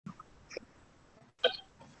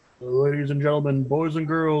Ladies and gentlemen, boys and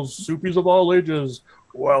girls, soupies of all ages,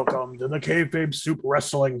 welcome to the Kayfabe Soup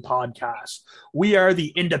Wrestling Podcast. We are the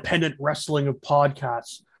independent wrestling of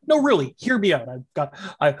podcasts. No, really, hear me out. I've got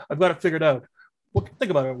it figured out. Look,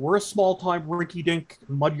 think about it. We're a small-time rinky-dink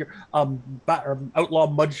outlaw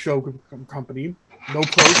mud show company. No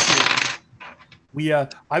pros here.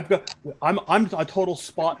 I'm a total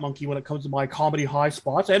spot monkey when it comes to my comedy high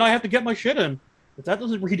spots, and I have to get my shit in. If that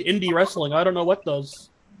doesn't read indie wrestling, I don't know what does.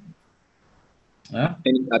 Yeah.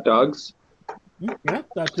 Any hot dogs? Yeah,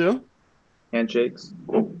 that too. Handshakes?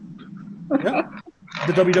 Yeah.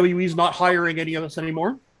 The WWE's not hiring any of us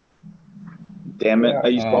anymore. Damn it. I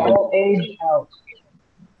used to all age out.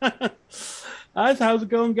 How's it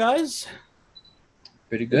going, guys?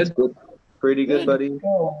 Pretty good. Pretty good, buddy.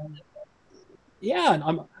 Yeah, and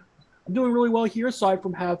I'm doing really well here, aside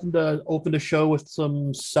from having to open the show with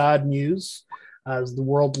some sad news as the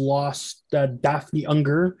world lost Daphne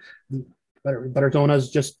Unger, better known as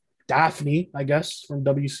just Daphne, I guess, from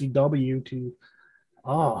WCW to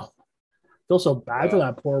feel so bad for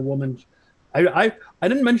that poor woman. I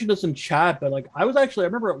didn't mention this in chat, but like I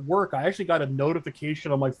remember at work, I actually got a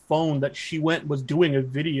notification on my phone that she was doing a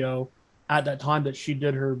video at that time that she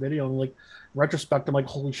did her video. And like retrospect, I'm like,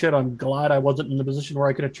 holy shit, I'm glad I wasn't in the position where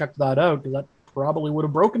I could have checked that out because that probably would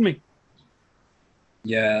have broken me.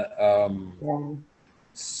 Yeah.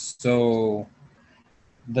 So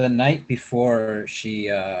the night before she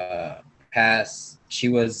passed, she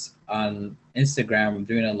was on Instagram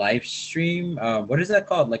doing a live stream. What is that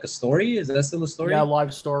called? Like a story? Is that still a story? Yeah,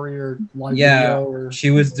 live story or live video. Or... She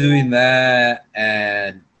was doing that,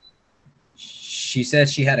 and she said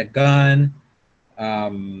she had a gun.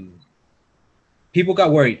 People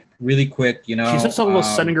got worried really quick, you know. She said something about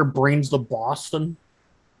sending her brains to Boston.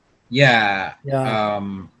 Yeah.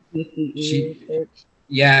 It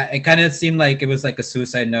kind of seemed like it was like a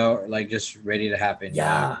suicide note, like just ready to happen.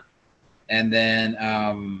 Yeah. You know? And then,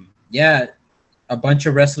 a bunch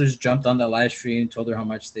of wrestlers jumped on the live stream, told her how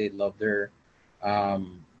much they loved her.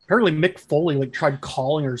 Apparently, Mick Foley like tried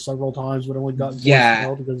calling her several times, but only got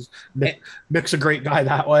voicemail because Mick's a great guy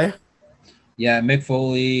that way. Yeah, Mick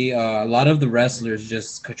Foley. A lot of the wrestlers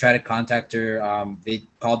just try to contact her. They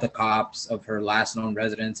called the cops of her last known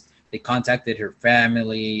residence. They contacted her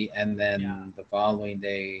family, and then the following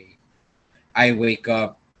day, I wake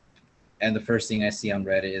up, and the first thing I see on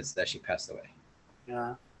Reddit is that she passed away.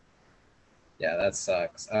 Yeah. Yeah, that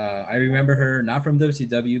sucks. I remember her not from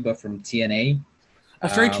WCW, but from TNA.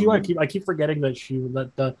 That's right too. I keep forgetting that she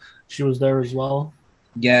was there as well.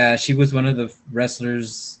 Yeah, she was one of the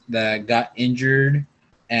wrestlers that got injured,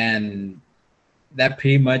 and that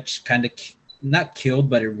pretty much kind of not killed,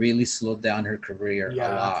 but it really slowed down her career a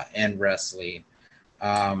lot in wrestling.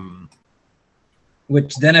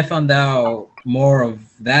 Which then I found out more of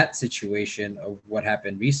that situation of what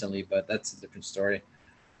happened recently, but that's a different story.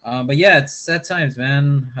 But yeah, it's sad times,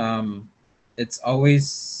 man. It's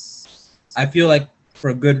always, I feel like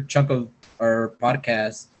for a good chunk of our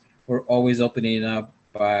podcast, we're always opening up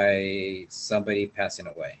by somebody passing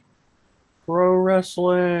away. Pro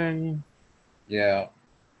wrestling. Yeah.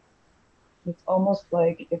 It's almost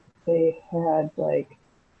like if they had like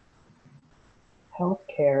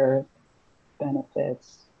healthcare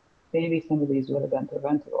benefits, maybe some of these would have been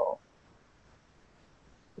preventable.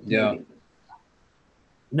 Yeah. Maybe.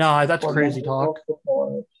 No, that's crazy talk.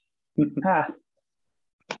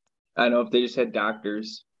 I know if they just had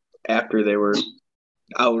doctors after they were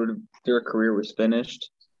out, their career was finished,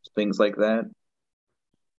 things like that.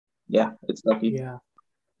 Yeah, it's lucky. Yeah.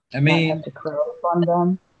 I mean, have to crowdfund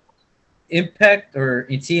them. Impact or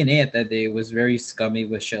TNA at that day was very scummy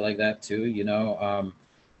with shit like that too, you know.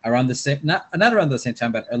 Around the same, not around the same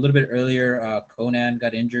time, but a little bit earlier, Conan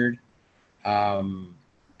got injured, and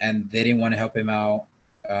they didn't want to help him out.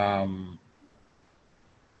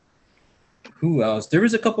 Who else? There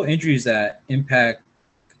was a couple injuries that Impact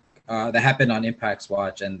that happened on Impact's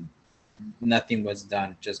watch, and nothing was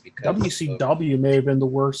done just because. WCW may have been the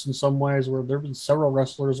worst in some ways, where there have been several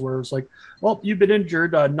wrestlers where it's like, well, you've been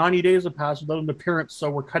injured, 90 days have passed without an appearance,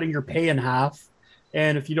 so we're cutting your pay in half,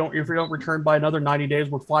 and if you don't return by another 90 days,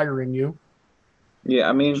 we're firing you. Yeah,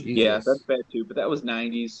 I mean, yeah, that's bad too. But that was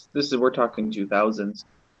 '90s. We're talking 2000s,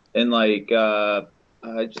 and like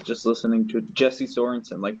just listening to Jesse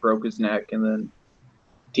Sorensen like broke his neck, and then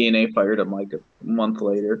TNA fired him like a month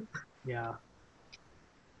later. Yeah.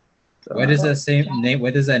 So, why does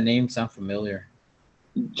that name sound familiar?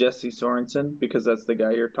 Jesse Sorensen, because that's the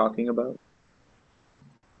guy you're talking about.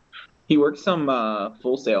 He worked some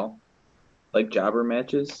Full Sail, like jobber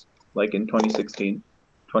matches, like in 2016,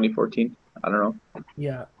 2014. I don't know.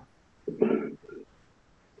 Yeah.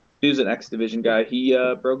 He was an X Division guy. He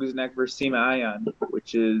broke his neck versus Sima Ion,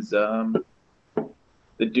 which is the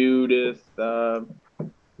dude with the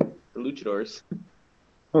luchadors.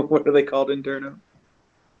 What are they called in Turno?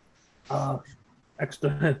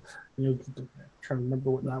 Extra. Trying to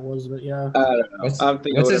remember what that was, but yeah. I don't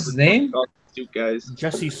know. What's his name? Suit guys.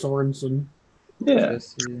 Jesse Sorensen. Yeah.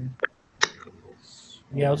 Jesse.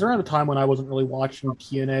 Yeah, it was around the time when I wasn't really watching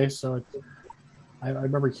TNA, so I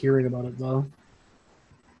remember hearing about it though.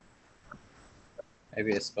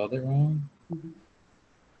 Maybe I spelled it wrong.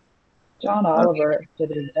 John Oliver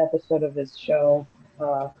did an episode of his show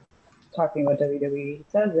talking about WWE. He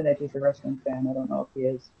says in it he's a wrestling fan. I don't know if he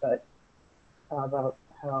is, but about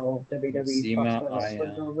how WWE fucks their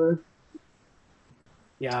wrestlers over.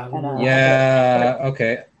 Yeah. Yeah.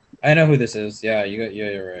 Okay. I know who this is. Yeah,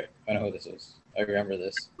 you're right. I know who this is. I remember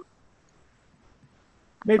this.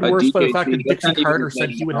 Made worse by the fact that That's Dixie Carter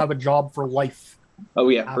said he would have a job for life. Oh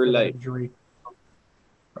yeah, for life. Injury.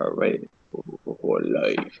 All right, for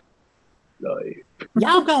life.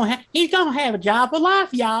 He's gonna have a job for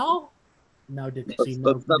life, y'all. No, Dixie.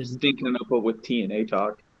 Let's stop stinking up with TNA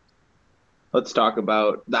talk. Let's talk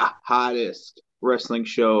about the hottest wrestling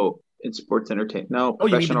show in sports entertainment. No,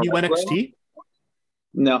 you mean the new NXT?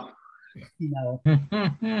 No. No.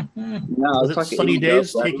 No. Is it Sunny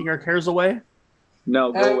Days taking our cares away?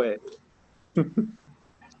 No, go away.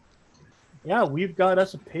 Yeah, we've got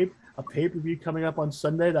us a pay-per-view coming up on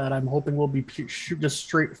Sunday that I'm hoping will be just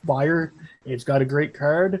straight fire. It's got a great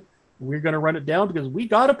card. We're going to run it down because we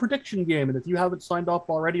got a prediction game. And if you haven't signed up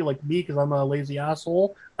already, like me, because I'm a lazy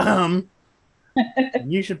asshole,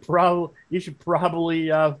 you should probably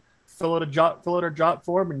fill out a jot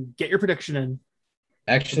form and get your prediction in.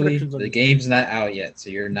 Actually, the game's not out yet, so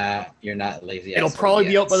you're not lazy. It'll probably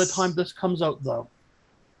be out by the time this comes out, though.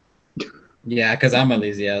 Yeah, because I'm a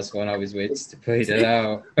lazy ass one. Always waits to put it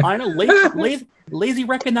out. I know, lazy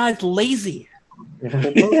recognized lazy. After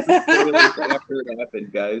it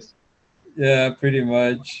happened, guys. Yeah, pretty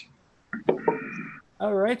much.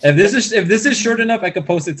 All right. If this is short enough, I could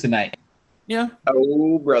post it tonight. Yeah.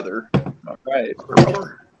 Oh, brother. All right.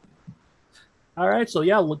 All right. So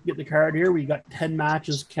yeah, looking at the card here, we got 10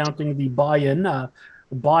 matches counting the buy-in. The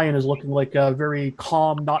buy-in is looking like a very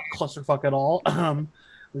calm, not clusterfuck at all.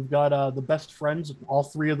 We've got the best friends, all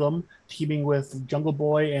three of them, teaming with Jungle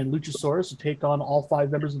Boy and Luchasaurus to take on all 5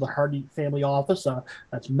 members of the Hardy family office.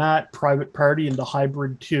 That's Matt, Private Party, and the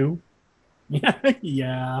Hybrid 2.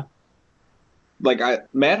 Yeah.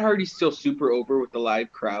 Matt Hardy's still super over with the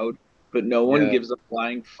live crowd, but no one gives a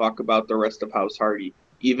flying fuck about the rest of House Hardy.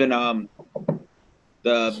 Even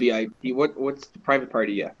the VIP, what's the Private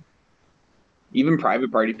Party? Yeah. Even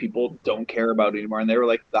Private Party people don't care about it anymore, and they were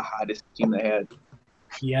like the hottest team they had.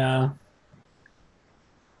 Yeah.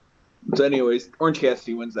 So, anyways, Orange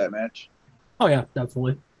Cassidy wins that match. Oh yeah,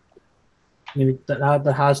 definitely. I mean, that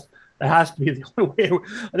has to be the only way.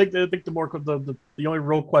 I think the only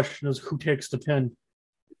real question is who takes the pin.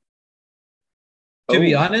 To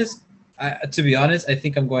be honest, I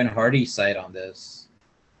think I'm going Hardy's side on this.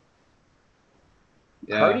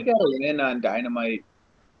 Yeah. Hardy got a win on Dynamite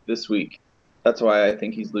this week. That's why I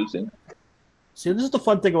think he's losing. See, this is the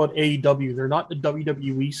fun thing about AEW. They're not the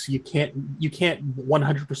WWE, so you can't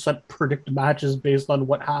 100% predict matches based on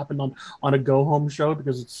what happened on a go home show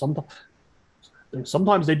because it's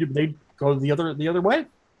sometimes they go the other way.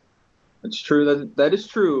 It's true. That is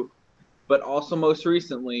true, but also most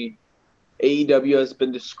recently, AEW has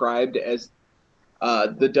been described as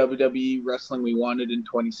the WWE wrestling we wanted in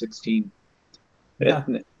 2016. Yeah.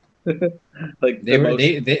 Like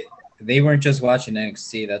they weren't just watching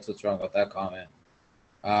NXT. That's what's wrong with that comment.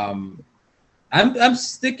 I'm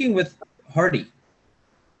sticking with Hardy.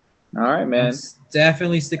 All right, man. I'm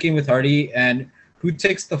definitely sticking with Hardy. And who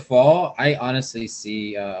takes the fall? I honestly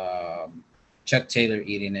see Chuck Taylor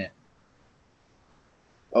eating it.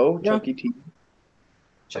 Oh, Chucky T.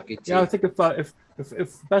 Chucky T. Yeah, I think if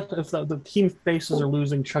the team faces are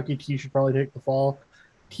losing, Chucky T should probably take the fall.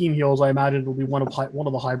 Team heels, I imagine, will be one of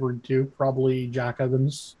the Hybrid 2, probably Jack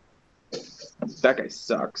Evans. That guy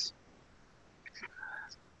sucks.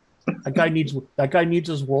 That guy needs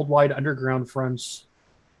his worldwide underground friends.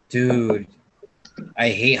 Dude, I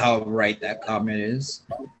hate how right that comment is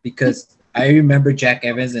because I remember Jack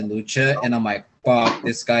Evans and Lucha, and I'm like, fuck,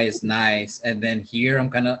 this guy is nice. And then here I'm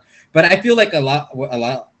kind of, but I feel like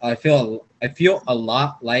I feel a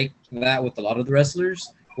lot like that with a lot of the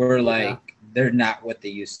wrestlers, where they're not what they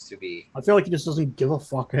used to be. I feel like he just doesn't give a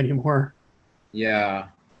fuck anymore. Yeah.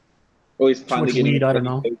 Well, he's finally getting weed, I don't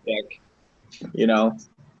know. Paycheck, you know.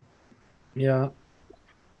 Yeah.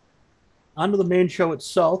 onto the main show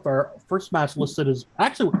itself. Our first match listed was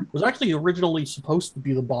actually originally supposed to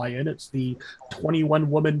be the buy-in. It's the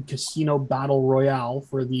 21-woman casino battle royale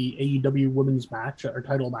for the AEW women's match or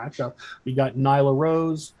title match. We got Nyla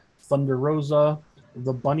Rose, Thunder Rosa,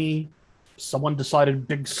 the Bunny. Someone decided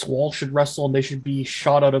Big Swole should wrestle and they should be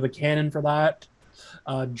shot out of the cannon for that.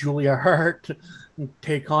 Julia Hart,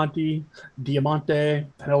 Tay Conti, Diamante,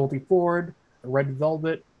 Penelope Ford, Red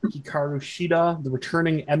Velvet, Hikaru Shida, the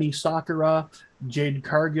returning Emi Sakura, Jade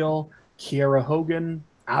Cargill, Kiera Hogan,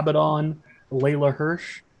 Abaddon, Layla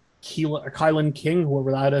Hirsch, Kylan King,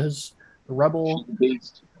 whoever that is, the Rebel, a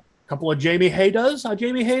couple of Jamie Haydas,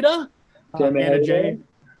 Jamie Hayda, Anna Jay,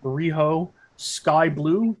 Riho, Sky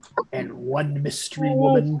Blue, and one mystery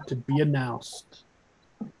woman to be announced.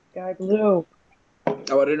 Sky Blue.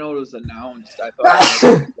 Oh, I didn't know it was announced. I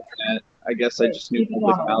thought I guess I just knew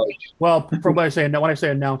public knowledge. Well, from when I say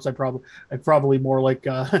announced, I probably more like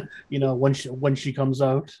when she comes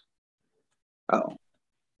out. Oh,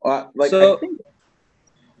 I think.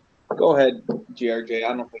 Go ahead, GRJ.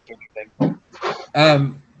 I don't think anything.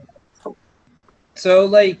 So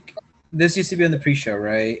like this used to be on the pre-show,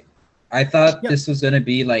 right? I thought this was gonna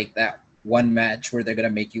be like that one match where they're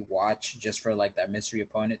gonna make you watch just for like that mystery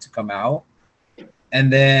opponent to come out,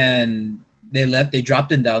 and then they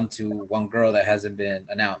dropped it down to one girl that hasn't been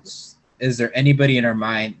announced. Is there anybody in her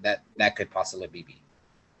mind that could possibly be?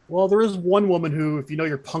 Well, there is one woman who, if you know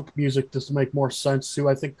your punk music, this will make more sense, who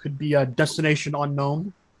I think could be a Destination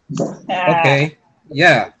Unknown. Okay.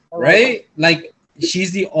 Yeah. Right? Like,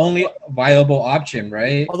 she's the only viable option,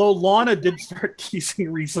 right? Although Lana did start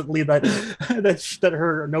teasing recently that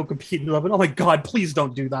her no competing level. Oh my God! Please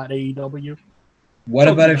don't do that, AEW. What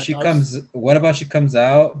about she comes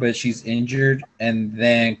out, but she's injured, and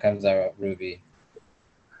then comes out Ruby?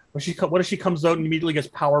 What if she comes out and immediately gets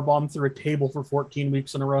powerbombed through a table for 14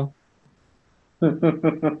 weeks in a row?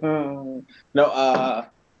 No.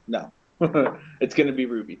 It's gonna be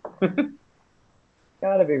Ruby.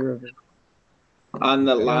 Gotta be Ruby. On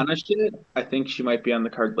the Lana shit, I think she might be on the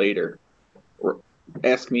card later. Or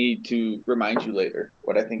ask me to remind you later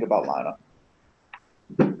what I think about Lana.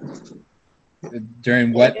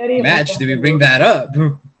 During what match did we bring that up?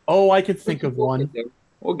 Oh, I could think of one.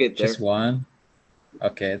 We'll get there. Just one?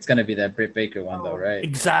 Okay, it's going to be that Britt Baker one, though, right?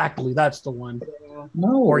 Exactly, that's the one.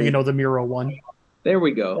 No. Or, the Miro one. There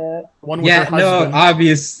we go. One with her husband.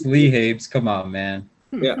 Obviously, Habes. Come on, man.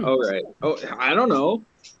 Yeah, all right. Oh, I don't know.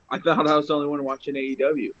 I thought I was the only one watching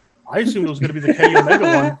AEW. I assumed it was going to be the Kenny Omega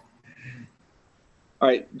one. All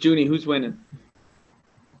right, Junie, who's winning?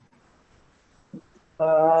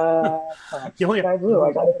 Sky Blue.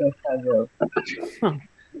 I gotta go Sky Blue.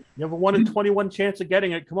 You have a 1 in 21 chance of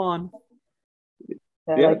getting it. Come on.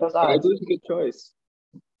 Yeah, Sky Blue's a good choice.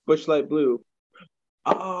 Bushlight Blue.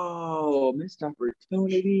 Oh, missed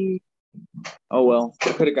opportunity. Oh well,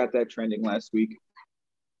 I could have got that trending last week.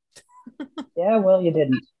 Yeah, well, you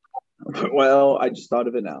didn't. Well, I just thought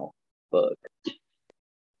of it now. Look.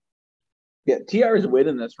 Yeah, TR is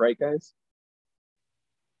winning this, right, guys?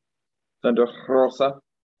 Thunder Rosa.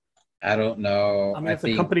 I don't know. I mean, if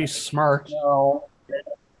the company's smart. No.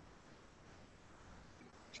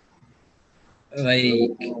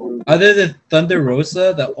 Like, other than Thunder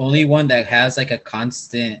Rosa, the only one that has like a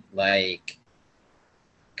constant, like,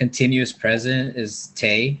 continuous presence is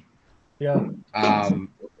Tay. Yeah.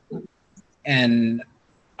 And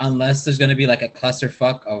unless there's gonna be like a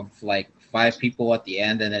clusterfuck of like 5 people at the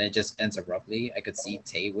end and then it just ends abruptly, I could see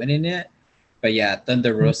Tay winning it. But yeah,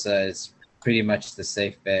 Thunder Rosa is pretty much the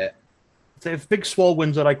safe bet. If Big Swole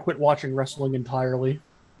wins it, I quit watching wrestling entirely.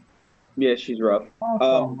 Yeah, she's rough.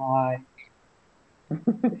 Oh my.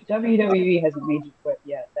 If WWE hasn't made you quit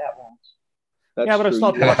yet, that won't. Yeah, but I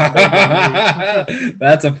stopped watching WWE.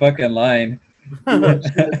 That's a fucking line. You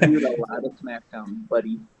watched a lot of SmackDown,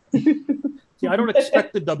 buddy. See, I don't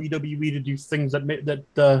expect the WWE to do things that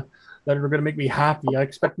are going to make me happy. I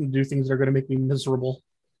expect them to do things that are going to make me miserable.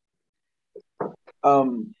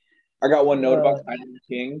 I got one note about Kylan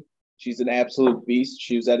King. She's an absolute beast.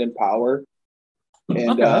 She was at Empower,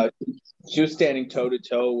 and she was standing toe to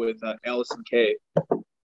toe with Allison Kay,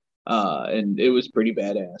 and it was pretty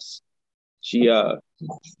badass. She, I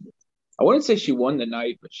wouldn't say she won the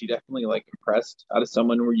night, but she definitely like impressed out of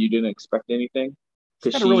someone where you didn't expect anything.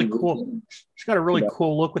 She's got a really cool. She's got a really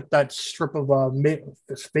cool look with that strip of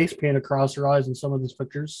face paint across her eyes in some of these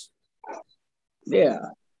pictures. Yeah.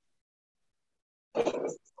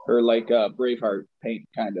 Or like Braveheart paint,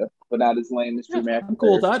 kind of, but not as lame as Drew McIntyre. I'm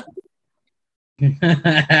cool with that.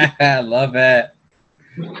 I love it.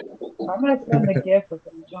 I'm going to send the gif of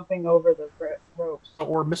him jumping over the ropes.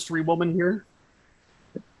 Or Mystery Woman here.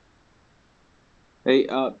 Hey,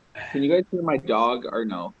 can you guys hear my dog or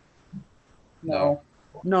no? No.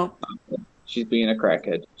 No. She's being a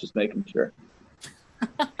crackhead. Just making sure.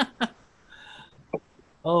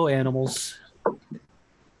 Oh, animals. All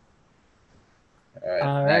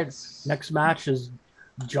right. Next match is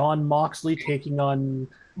John Moxley taking on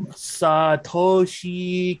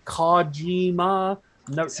Satoshi Kojima.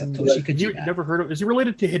 Satoshi Kojima. Never heard of? Is he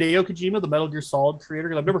related to Hideo Kojima, the Metal Gear Solid creator?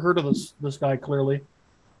 Because I've never heard of this guy. Clearly,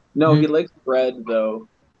 No, he likes bread though.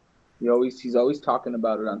 He's always talking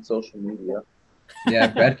about it on social media. Yeah,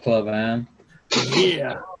 Bread Club, man.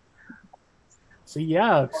 Yeah. So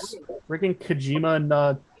yeah, freaking Kojima and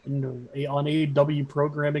on AEW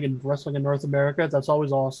programming and wrestling in North America. That's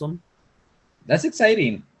always awesome. That's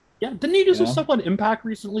exciting. Yeah, didn't he do some stuff on Impact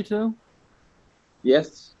recently too?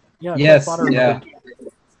 Yes. Yeah. Yes. Yeah.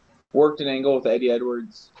 Worked an angle with Eddie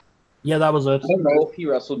Edwards. Yeah, that was it. I don't know if he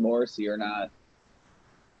wrestled Morrissey or not.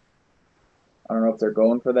 I don't know if they're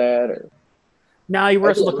going for that or. Nah, he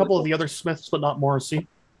wrestled a couple of the other Smiths, but not Morrissey.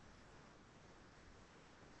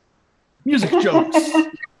 Music jokes.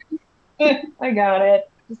 I got it.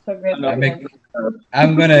 Just took me a second.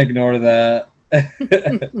 I'm gonna ignore that.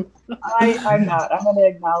 I'm not. I'm gonna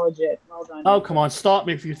acknowledge it. Well done. Oh, come on. Stop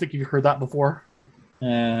me if you think you've heard that before.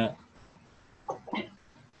 So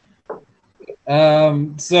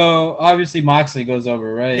obviously Moxley goes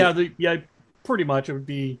over, right? Yeah, pretty much. It would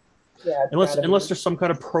be. Yeah, unless there's some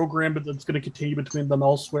kind of program that's going to continue between them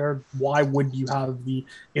elsewhere, why would you have the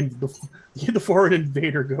foreign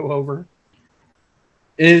invader go over?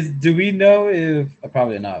 Do we know if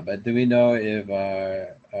probably not, but do we know if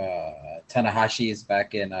Tanahashi is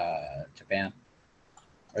back in Japan,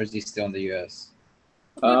 or is he still in the U.S.?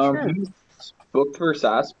 Sure. He's booked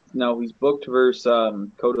versus No, he's booked versus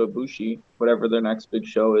Kota Ibushi, whatever their next big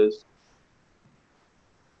show is.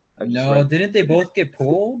 Didn't they both get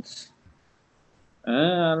pulled?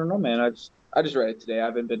 I don't know, man. I just read it today. I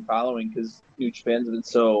haven't been following because New Japan's been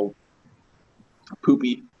so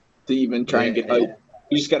poopy to even try and get hype.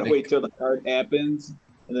 You just gotta wait till the card happens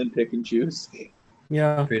and then pick and choose.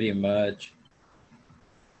 Yeah, pretty much.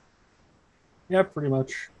 Yeah, pretty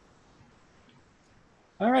much.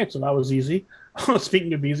 All right, so that was easy.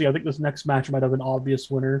 Speaking of easy, I think this next match might have an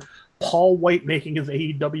obvious winner. Paul White making his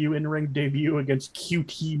AEW in-ring debut against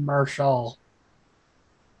QT Marshall.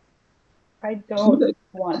 I don't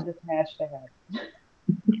want this match to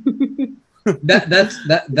happen.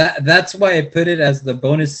 That's why I put it as the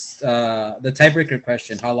bonus, the tiebreaker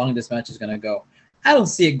question: how long this match is gonna go? I don't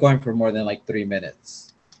see it going for more than like 3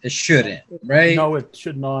 minutes. It shouldn't, right? No, it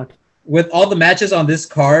should not. With all the matches on this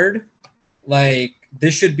card, like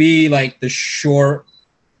this should be like the short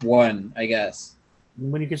one, I guess.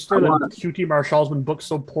 When you consider that QT Marshall's been booked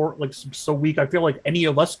so poor, like so weak, I feel like any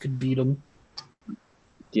of us could beat him.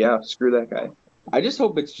 Yeah, screw that guy. I just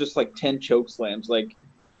hope it's just like 10 choke slams. Like,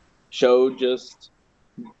 Show just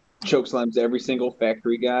choke slams every single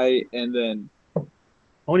factory guy, and then. Oh,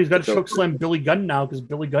 and he's got to choke slam Billy Gunn now because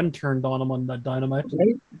Billy Gunn turned on him on that Dynamite.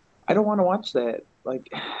 I don't want to watch that. Like.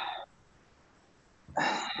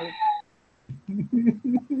 I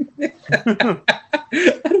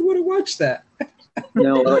don't want to watch that.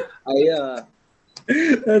 No,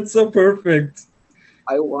 That's so perfect.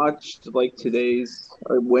 I watched like today's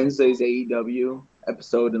or Wednesday's AEW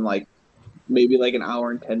episode in like maybe like an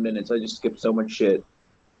hour and 10 minutes. I just skipped so much shit.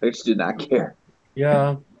 I just did not care.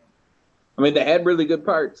 Yeah. I mean, they had really good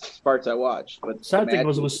parts I watched, but sad thing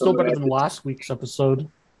was it was still better than last week's episode.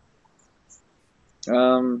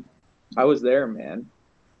 I was there, man.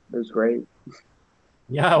 It was great.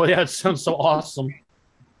 Yeah, well, yeah, it sounds so awesome.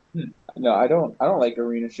 No, I don't like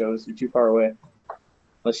arena shows. They're too far away.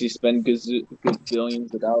 Unless you spend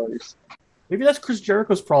gazillions of dollars. Maybe that's Chris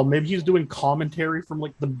Jericho's problem. Maybe he's doing commentary from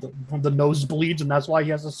like the nosebleeds, and that's why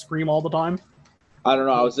he has to scream all the time. I don't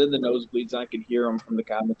know. I was in the nosebleeds, and I could hear him from the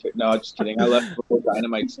commentary. No, just kidding. I left before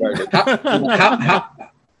Dynamite started.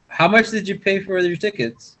 How much did you pay for your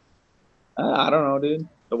tickets? I don't know, dude.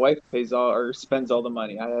 The wife pays all or spends all the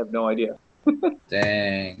money. I have no idea.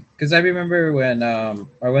 Dang, because I remember when I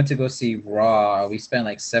went to go see Raw, we spent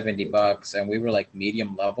like $70, and we were like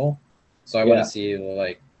medium level. So I want to see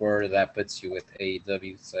like where that puts you with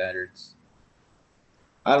AEW standards.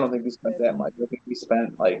 I don't think we spent that much. I think we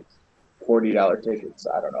spent like $40 tickets.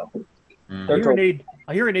 I don't know.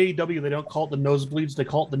 I hear in AEW they don't call it the nosebleeds; they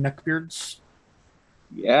call it the neckbeards.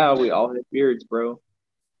 Yeah, we all have beards, bro.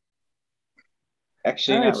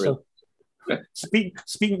 Actually, not really.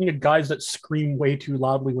 Speaking of guys that scream way too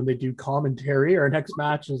loudly when they do commentary, our next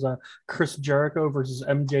match is Chris Jericho versus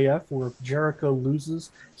MJF, where if Jericho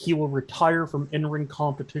loses, he will retire from in-ring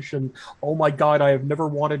competition. Oh my god, I have never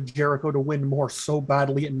wanted Jericho to win more so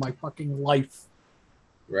badly in my fucking life.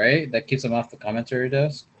 Right? That keeps him off the commentary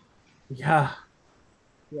desk? Yeah.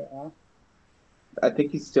 Yeah. I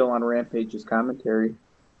think he's still on Rampage's commentary.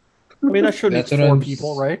 I mean, that should be 4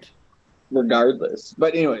 people, right? Regardless.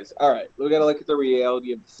 But anyways, all right. We got to look at the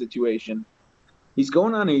reality of the situation. He's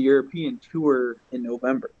going on a European tour in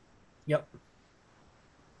November. Yep.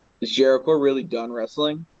 Is Jericho really done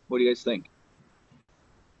wrestling? What do you guys think?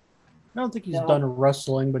 I don't think he's done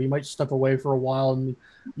wrestling, but he might step away for a while. And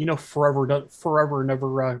forever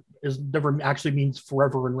never actually means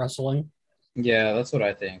forever in wrestling. Yeah, that's what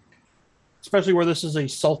I think. Especially where this is a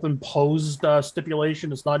self-imposed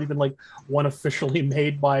stipulation. It's not even like one officially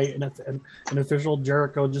made by an official.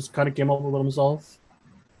 Jericho just kind of came up with it himself.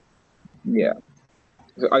 Yeah.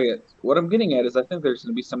 What I'm getting at is I think there's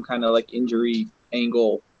going to be some kind of like injury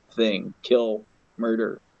angle thing, kill,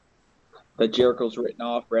 murder, that Jericho's written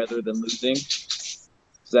off rather than losing. Does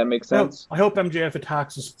that make sense? I hope MJF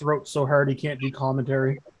attacks his throat so hard he can't do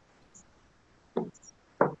commentary.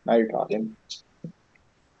 Now you're talking.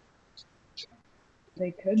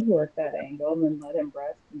 They could work that angle and then let him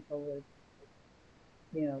rest until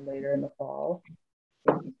later in the fall.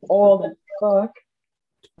 Old as fuck.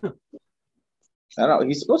 I don't know.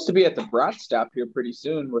 He's supposed to be at the Brat stop here pretty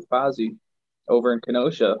soon with Fozzy over in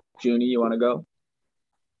Kenosha. Junie, you want to go?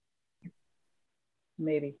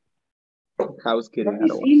 Maybe. I was kidding. Have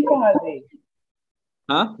you seen Fozzy?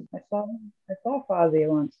 Huh? I saw Fozzy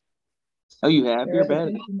once. Oh, you have? You're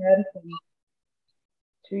bad.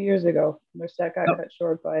 2 years ago. Their set got cut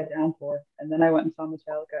short by a downpour, and then I went and saw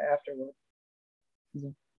Metallica afterward.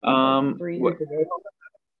 3 years ago.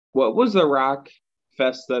 What was the rock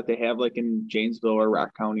fest that they have like in Janesville or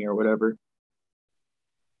Rock County or whatever?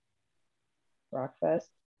 Rock Fest?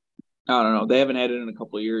 I don't know. They haven't had it in a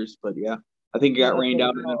couple of years, but yeah. I think it got rained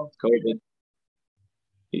out in COVID.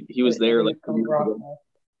 He was there like 2 years ago.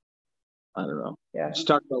 I don't know. Yeah. Let's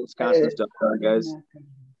talk about Wisconsin stuff, guys.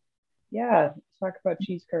 Yeah, let's talk about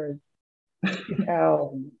cheese curds.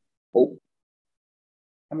 Cow. Oh.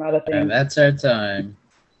 I'm out of things. And that's our time.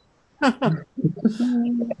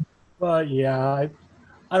 But yeah,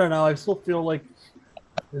 I don't know. I still feel like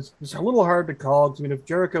it's a little hard to call. I mean, if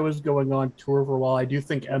Jericho is going on tour for a while, I do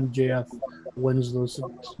think MJF wins those. It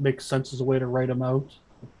makes sense as a way to write him out.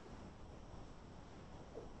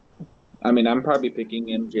 I mean, I'm probably picking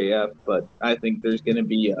MJF, but I think there's going to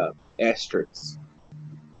be asterisks.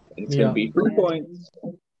 It's going to be 3 points.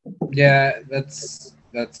 Yeah, that's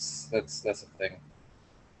a thing.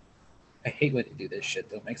 I hate when they do this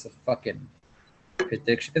shit. Though, makes a fucking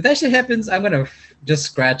prediction. If that shit happens, I'm gonna just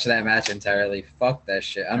scratch that match entirely. Fuck that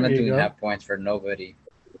shit. I'm not doing half points for nobody.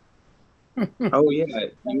 Oh yeah,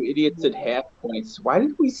 you idiots at half points. Why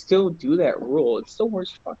did we still do that rule? It's the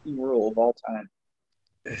worst fucking rule of all time.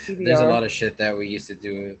 There's a lot of shit that we used to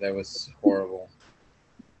do that was horrible.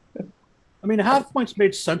 I mean, half points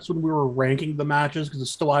made sense when we were ranking the matches because it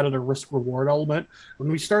still added a risk-reward element.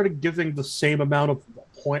 When we started giving the same amount of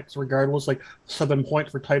points regardless, like 7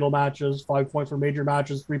 points for title matches, 5 points for major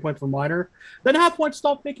matches, 3 points for minor, then half points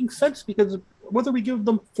stopped making sense because whether we give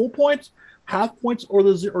them full points, half points, or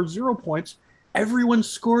 0 points, everyone's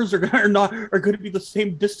scores are going to be the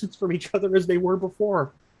same distance from each other as they were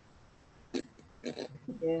before.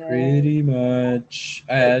 Yeah. Pretty much.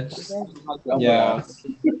 Yeah. So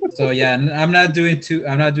yeah, I'm not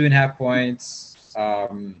doing half points.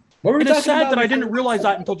 What were we talking it's sad about? that I didn't realize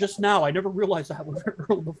that until just now. I never realized that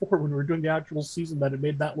before when we were doing the actual season that it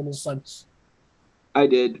made that little sense. I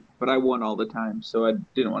did, but I won all the time, so I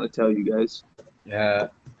didn't want to tell you guys. Yeah.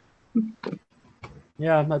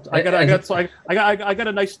 Yeah, I got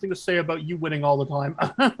a nice thing to say about you winning all the time.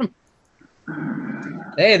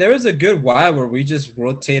 Hey, there was a good while where we just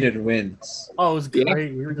rotated wins. Oh, it was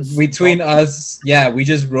great. We were just between us. Yeah, we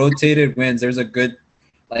just rotated wins. There's a good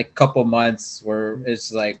couple months where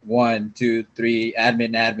it's like 1, 2, 3,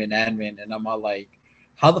 admin, and I'm all like,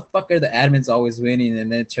 how the fuck are the admins always winning?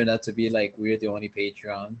 And then it turned out to be like we're the only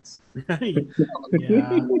Patreons. Yeah.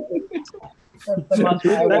 The month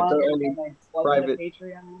I won, private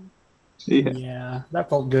Patreon. Yeah, that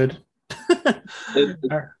felt good.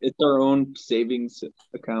 It's our own savings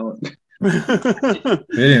account.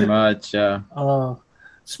 Pretty much, yeah.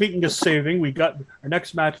 Speaking of saving, we got our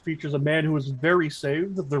next match features a man who is very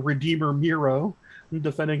saved, the Redeemer Miro,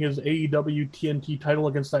 defending his AEW TNT title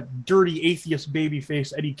against that dirty atheist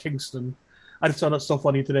babyface Eddie Kingston. I just found it so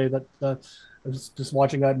funny today that I was just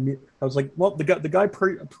watching that, and I was like, well, the guy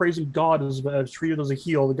praising God is treated as a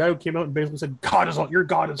heel. The guy who came out and basically said your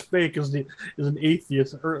God is fake is an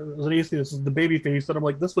atheist, or is an atheist, is the babyface. And I'm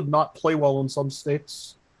like, this would not play well in some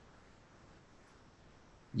states.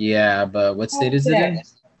 Yeah, but what state is it in?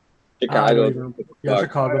 Chicago.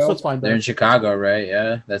 Chicago. So it's fine. They're in Chicago, right?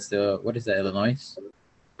 Yeah, that's what is that? Illinois?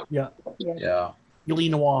 Yeah.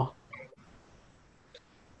 Illinois.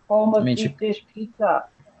 Home of deep dish pizza.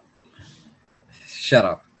 Shut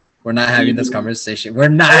up. We're not having this conversation. We're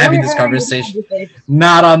not having this conversation.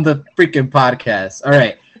 Not on the freaking podcast. All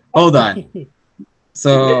right. Hold on.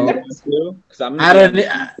 So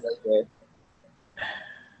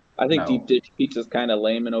I think deep dish pizza is kind of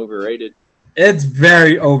lame and overrated. It's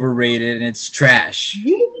very overrated and it's trash.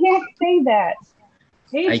 You can't say that.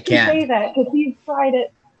 I can't say that because he's tried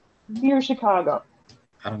it near Chicago.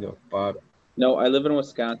 I don't give a fuck. No, I live in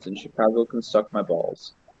Wisconsin. Chicago can suck my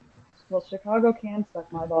balls. Well, Chicago can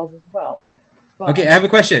suck my balls as well. But... Okay, I have a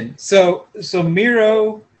question. So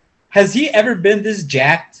Miro, has he ever been this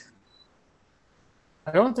jacked?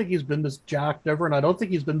 I don't think he's been this jacked ever, and I don't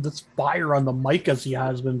think he's been this fire on the mic as he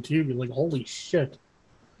has been too. Like, holy shit!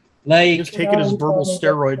 Like, he's taking his verbal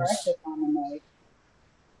steroids.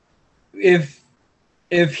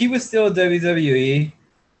 If he was still WWE,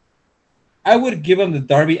 I would give him the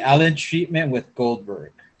Darby Allin treatment with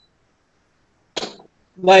Goldberg.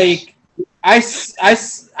 Like, I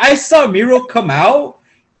saw Miro come out,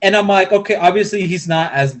 and I'm like, okay, obviously he's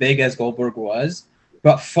not as big as Goldberg was,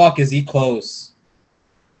 but fuck, is he close?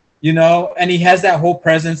 You know, and he has that whole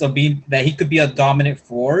presence of being that he could be a dominant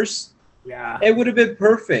force. Yeah, it would have been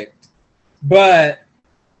perfect, but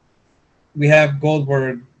we have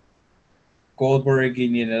Goldberg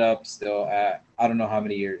eating it up still at I don't know how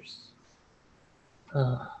many years.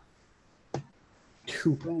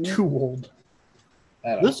 Too old.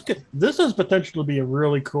 This has potential to be a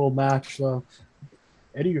really cool match, though.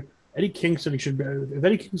 Eddie Kingston if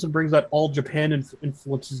Eddie Kingston brings that all Japan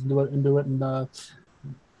influences into it, and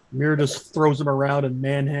Miro just throws him around and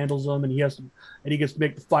manhandles him, and he gets to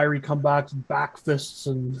make the fiery comebacks, back fists,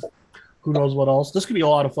 and who knows what else. This could be a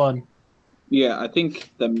lot of fun. Yeah, I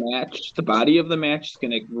think the body of the match is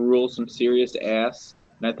going to rule some serious ass,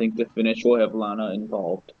 and I think the finish will have Lana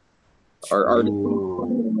involved. Or artist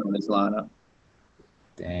known as Lana.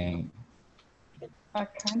 Dang. I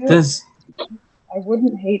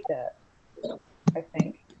wouldn't hate that, I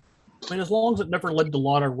think. I mean, as long as it never led to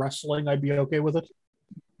Lana wrestling, I'd be okay with it.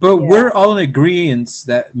 But we're all in agreement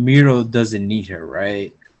that Miro doesn't need her,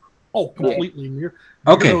 right? Oh, completely. Miro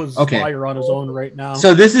is fire on his own right now.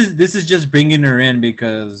 So this is just bringing her in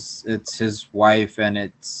because it's his wife and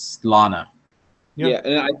it's Lana. Yeah,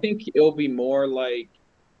 and I think it'll be more like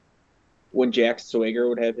when Jack Swagger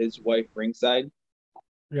would have his wife ringside.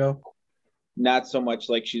 Yeah. Not so much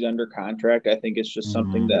like she's under contract. I think it's just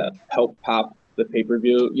something to help pop the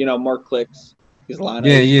pay-per-view. You know, more clicks. Because Lana.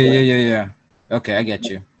 Yeah. Okay, I get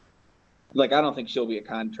you. Like, I don't think she'll be a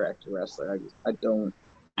contract wrestler. I don't.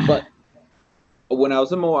 But when I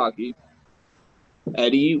was in Milwaukee,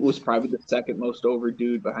 Eddie was probably the second most over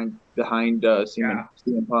dude behind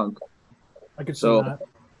CM Punk. I could see that.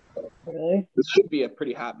 Really? This should be a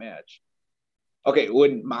pretty hot match. Okay,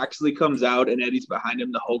 when Moxley comes out and Eddie's behind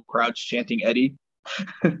him, the whole crowd's chanting Eddie.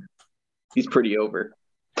 He's pretty over.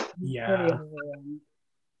 Yeah.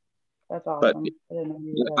 That's awesome. But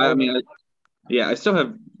I still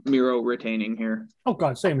have Miro retaining here. Oh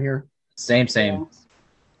god, same here. Same. Yeah.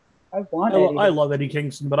 I love Eddie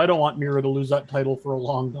Kingston, but I don't want Miro to lose that title for a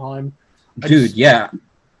long time. I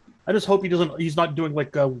just hope he's not doing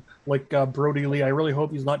like Brody Lee. I really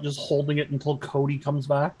hope he's not just holding it until Cody comes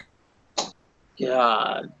back.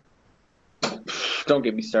 God. Don't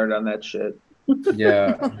get me started on that shit.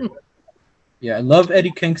 Yeah. Yeah, I love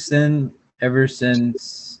Eddie Kingston ever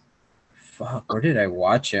since where did I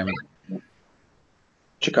watch him?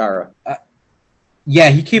 Chikara. Yeah,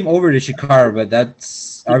 he came over to Chikara, but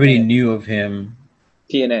that's I already knew of him.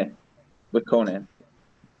 TNA with Conan.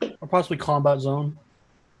 Or possibly Combat Zone.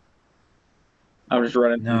 I'm just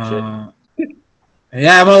running through shit.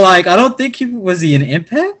 Yeah, but like I don't think was he in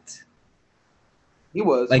Impact? He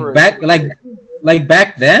was like back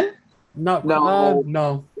then?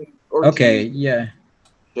 No. Okay, yeah.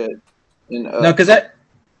 Shit. No, because I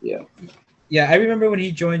remember when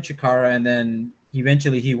he joined Chikara and then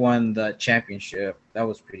eventually he won the championship. That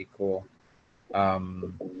was pretty cool. But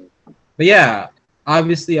yeah,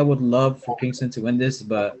 obviously I would love for Kingston to win this,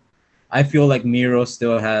 but I feel like Miro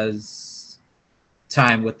still has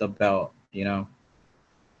time with the belt, you know?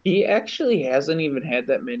 He actually hasn't even had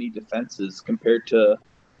that many defenses compared to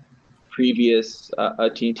previous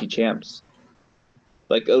TNT champs.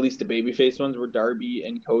 like at least the babyface ones, where Darby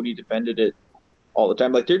and Cody defended it all the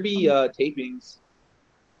time. Like there'd be tapings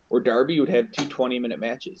where Darby would have 2 20-minute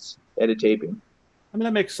matches at a taping. I mean,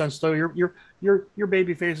 that makes sense though. Your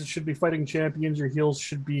baby faces should be fighting champions. Your heels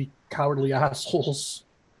should be cowardly assholes.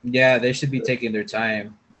 Yeah, they should be taking their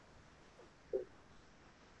time.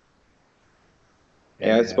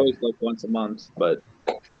 Yeah, I suppose like once a month, but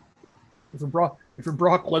if you're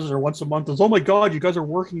Brock Lesnar once a month, is oh my god, you guys are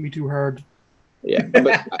working me too hard. Yeah,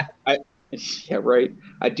 but yeah, right.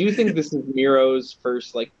 I do think this is Miro's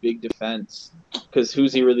first like big defense, because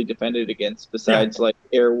who's he really defended against besides like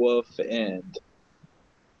Airwolf and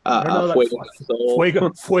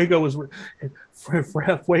Fuego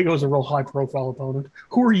is a real high profile opponent.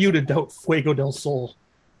 Who are you to doubt Fuego del Sol?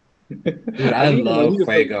 Dude, I love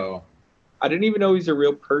Fuego. I didn't even know he's a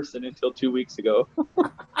real person until 2 weeks ago.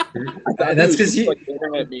 That's because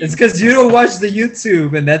it's because you don't watch the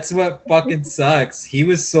YouTube, and that's what fucking sucks. He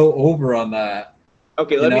was so over on that.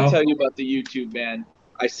 Okay, let me tell you about the YouTube, man.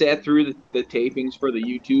 I sat through the tapings for the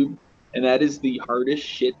YouTube, and that is the hardest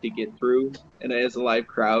shit to get through, and as a live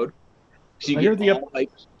crowd. I hear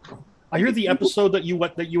the episode that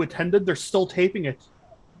you attended. They're still taping it.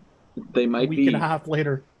 They might be a week and a half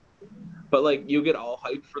later. But like you get all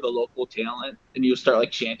hyped for the local talent, and you start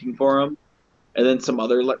like chanting for them, and then some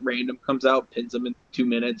other like random comes out, pins them in 2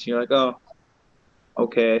 minutes. And you're like, oh,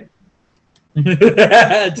 okay.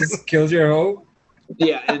 Just kills your hope.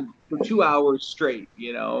 Yeah, and for 2 hours straight,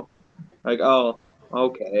 like, oh,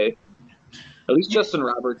 okay. At least Justin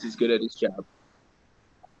Roberts is good at his job.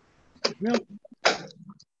 Yep.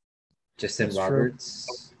 Justin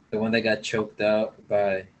Roberts, the one that got choked out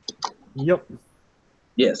by. Yep.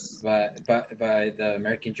 Yes. By the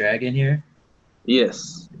American Dragon here.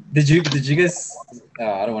 Yes. Did you guys?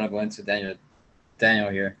 I don't want to go into Daniel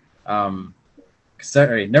here.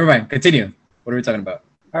 Sorry, never mind. Continue. What are we talking about?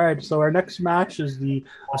 All right, so our next match is a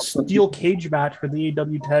steel cage match for the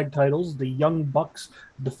AEW tag titles. The Young Bucks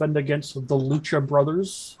defend against the Lucha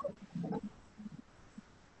Brothers.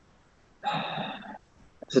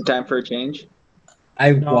 Is it time for a change?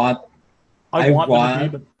 I want them to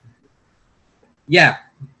be, but... Yeah,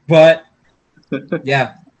 but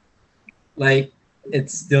yeah, like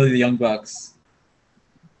it's still the Young Bucks.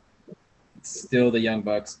 It's still the Young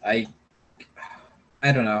Bucks. I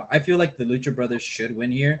don't know. I feel like the Lucha Brothers should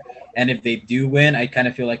win here, and if they do win, I kind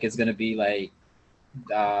of feel like it's gonna be like,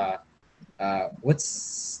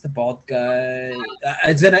 what's the bald guy?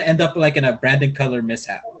 It's gonna end up like in a Brandon Cutler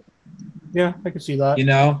mishap. Yeah, I can see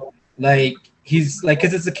that. Like he's like,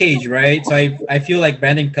 because it's a cage, right? So I feel like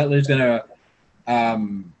Brandon Cutler's gonna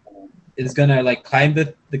like climb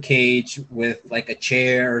the cage with like a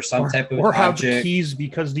chair or some type of or have object. Keys,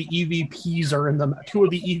 because the EVPs are in the two of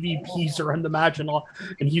the EVPs are in the match, and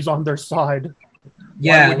he's on their side.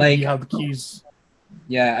 Yeah, like he have Keys.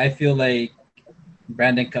 Yeah, I feel like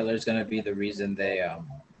Brandon Cutler is gonna be the reason they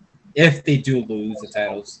if they do lose the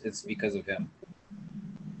titles, it's because of him.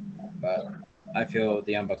 But I feel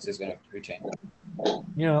the Young Bucks is gonna retain.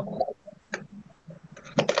 Yeah.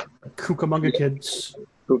 Cucamonga Kids.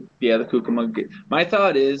 Yeah, the Cucamonga Kids. My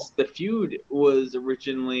thought is the feud was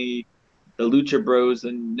originally the Lucha Bros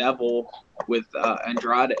and Neville with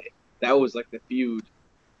Andrade. That was like the feud.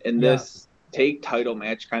 And this take title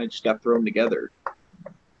match kind of just got thrown together.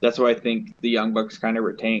 That's why I think the Young Bucks kind of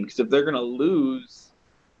retain. Because if they're going to lose,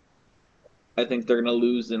 I think they're going to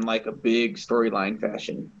lose in like a big storyline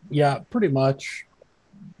fashion. Yeah, pretty much.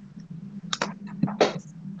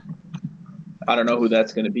 I don't know who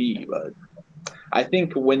that's going to be, but I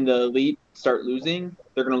think when the Elite start losing,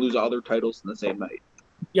 they're going to lose all their titles in the same night.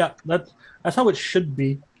 Yeah, that's how it should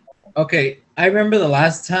be. Okay, I remember the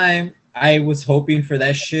last time I was hoping for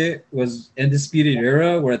that shit was Undisputed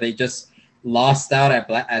Era, where they just lost out at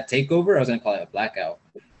TakeOver. I was going to call it a blackout.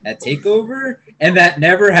 At TakeOver, and that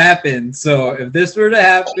never happened. So if this were to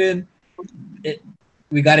happen,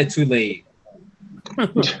 we got it too late.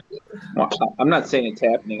 Well, I'm not saying it's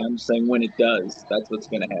happening. I'm just saying when it does, that's what's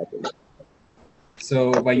going to happen.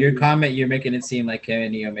 So by your comment, you're making it seem like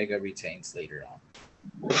Kenny Omega retains later on.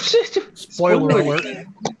 Spoiler alert.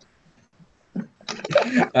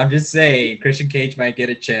 I'm just saying, Christian Cage might get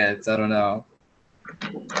a chance. I don't know.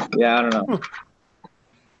 Yeah, I don't know.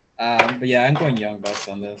 But yeah, I'm going Young Bucks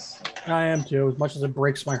on this. I am too, as much as it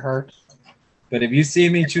breaks my heart. But if you see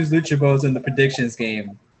me choose Lucha Bros in the predictions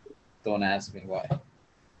game, don't ask me why.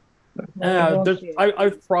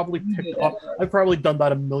 I've probably picked up. I've probably done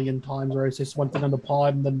that a million times, where I say one thing on the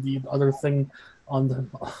pod and then the other thing on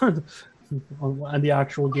the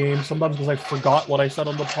actual game. Sometimes because I forgot what I said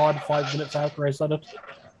on the pod 5 minutes after I said it.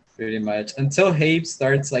 Pretty much. Until Habe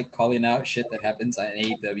starts like calling out shit that happens on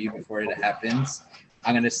AEW before it happens,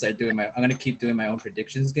 I'm gonna keep doing my own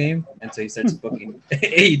predictions game until he starts booking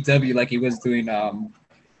AEW like he was doing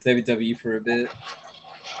WWE for a bit.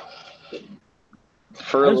 I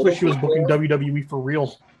just wish he was booking WWE for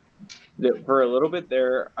real. For a little bit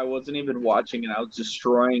there, I wasn't even watching, and I was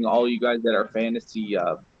destroying all you guys at our fantasy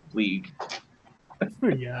league.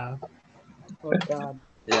 Yeah. Oh God.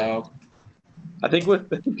 Yeah. I think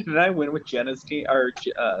did I win with Jenna's team or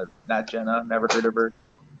not Jenna? Never heard of her.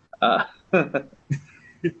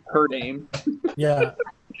 Her name. Yeah.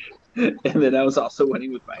 And then I was also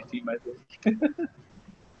winning with my team, I think.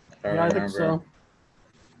 Yeah, I think so.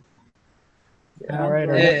 Yeah. All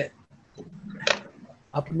right.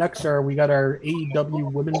 Up next, we got our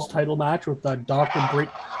AEW Women's Title match with Dr.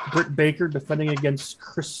 Britt Baker defending against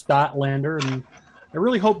Chris Statlander, and I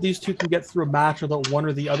really hope these two can get through a match without one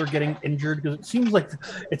or the other getting injured, because it seems like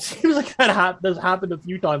that has happened a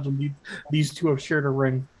few times when these two have shared a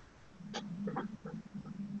ring.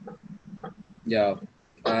 Yeah.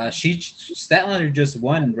 Statlander just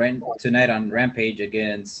won tonight on Rampage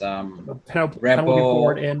against Penalty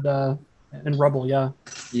Board and Rebel, yeah.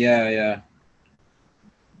 Yeah.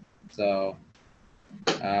 So,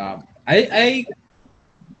 I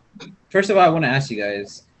first of all, I want to ask you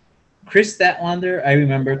guys, Chris Statlander, I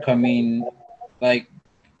remember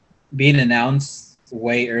being announced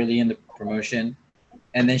way early in the promotion,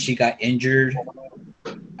 and then she got injured.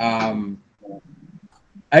 I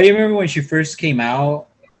remember when she first came out,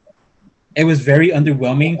 it was very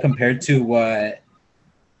underwhelming compared to what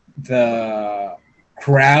the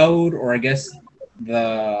crowd, or I guess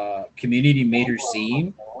the community, made her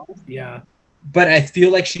seem. Yeah. But I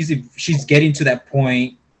feel like she's getting to that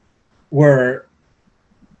point where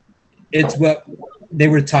it's what they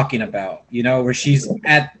were talking about, where she's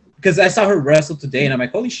at, because I saw her wrestle today and I'm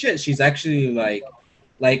like, holy shit, she's actually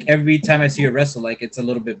like every time I see her wrestle, like it's a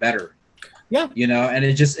little bit better. Yeah. And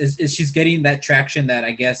it just is she's getting that traction that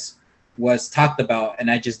I guess was talked about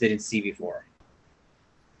and I just didn't see before.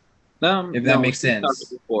 If that makes sense.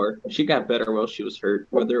 Before. She got better while she was hurt,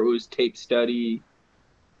 whether it was tape study,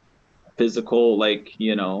 physical,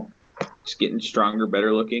 just getting stronger,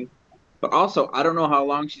 better looking. But also, I don't know how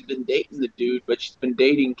long she's been dating the dude, but she's been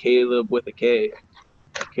dating Caleb with a K.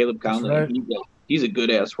 Caleb Conley. Right. He's a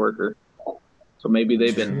good-ass worker. So maybe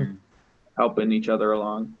they've been helping each other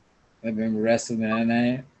along. They've been wrestling that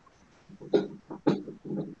night.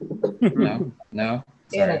 No.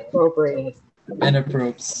 Sorry.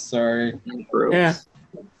 Inappropriate. Sorry. Yeah.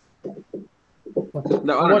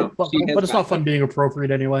 No, I don't know. But it's not fun being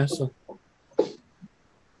appropriate anyway, so.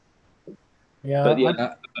 Yeah. But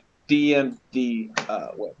yeah, DMD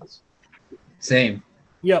wins. Same.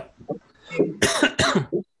 Yep.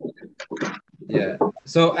 Yeah.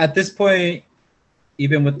 So at this point,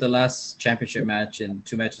 even with the last championship match and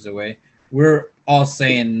 2 matches away, we're all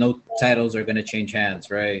saying no titles are going to change hands,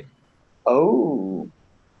 right? Oh.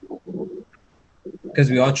 Because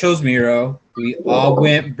we all chose Miro. We all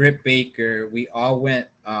went Britt Baker. We all went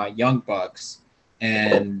Young Bucks.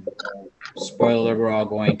 And spoiler, we're all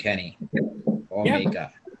going Kenny Omega. Yeah.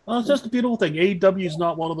 Well, it's just a beautiful thing. AEW is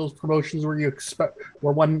not one of those promotions where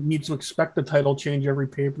one needs to expect a title change every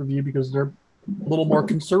pay-per-view, because they're a little more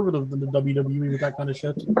conservative than the WWE with that kind of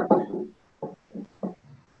shit.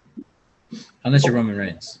 Unless you're Roman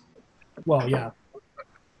Reigns. Well, yeah.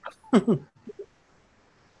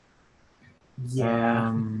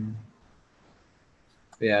 Yeah.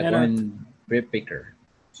 Going Britt Baker.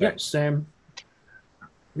 Yep, same.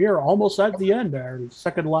 We are almost at the end. Our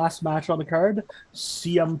second last match on the card,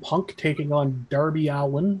 CM Punk taking on Darby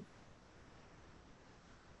Allin.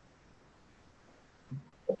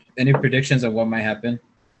 Any predictions of what might happen?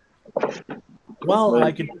 Well,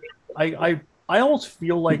 I almost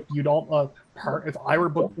feel like you'd all if I were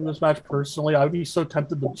booking this match personally, I would be so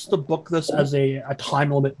tempted to book this as a time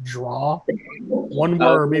limit draw. One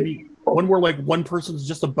where like one person's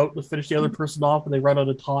just about to finish the other person off and they run out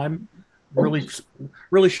of time.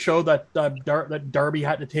 Really show that that Darby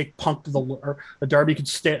had to take Punk to or that Darby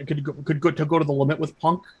could go to the limit with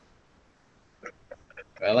Punk.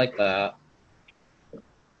 I like that.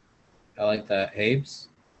 Habes?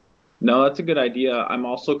 No, that's a good idea. I'm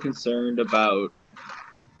also concerned about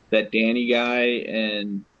that Danny guy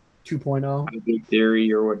and 2.0 Hybrid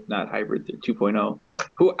Theory, or what? Not Hybrid Theory, 2.0,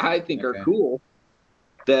 who I think are cool.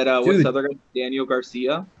 That what's the other guy? Daniel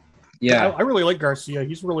Garcia. Yeah, I really like Garcia.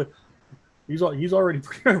 He's already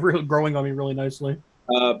really growing on me really nicely.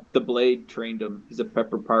 The Blade trained him. He's a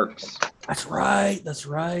Pepper Parks. That's right.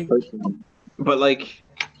 But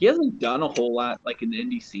he hasn't done a whole lot like in the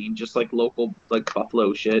indie scene, just like local like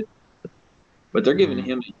Buffalo shit. But they're giving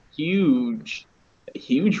him a huge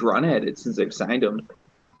run at it since they've signed him.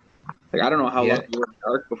 Like I don't know how long he worked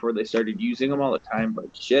dark before they started using him all the time,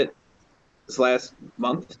 but shit, this last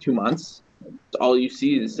month, 2 months, all you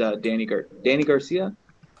see is Danny Garcia.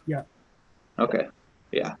 Yeah. Okay.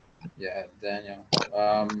 Yeah. Yeah, Daniel.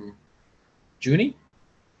 Junie?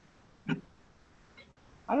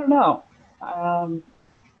 I don't know. I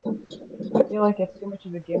feel like it's too much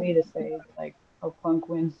of a gimme to say like, oh, Punk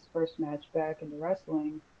wins his first match back into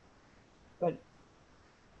wrestling, but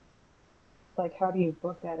like, how do you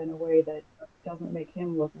book that in a way that doesn't make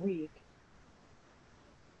him look weak,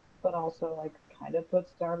 but also like kind of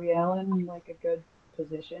puts Darby Allin in like a good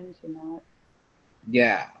position to not?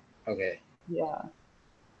 Yeah. Okay. Yeah.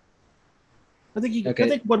 I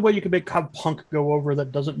think one way you can have Punk go over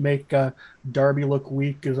that doesn't make Darby look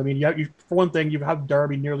weak is, I mean, for one thing, you have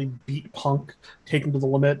Darby nearly beat Punk, take him to the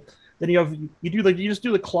limit. Then you just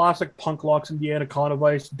do the classic Punk locks in the Anaconda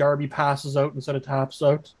Vice. Darby passes out instead of taps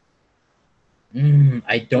out.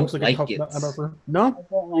 I don't like it. No,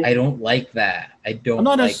 I don't like that. I'm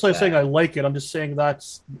not necessarily saying I like it. I'm just saying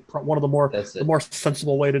that's one of the more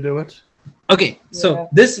sensible way to do it. Okay, so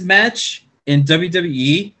this match in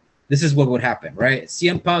WWE, this is what would happen, right?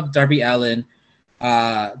 CM Punk, Darby Allin,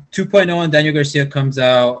 2.0 and Daniel Garcia comes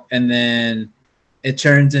out, and then it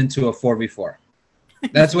turns into a 4v4.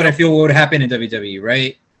 That's what I feel would happen in WWE,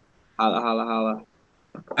 right? Holla, holla, holla.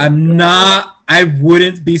 I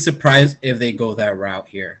wouldn't be surprised if they go that route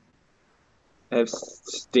here. Have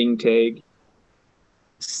Sting tag.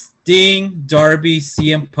 Sting, Darby,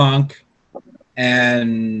 CM Punk,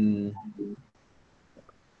 and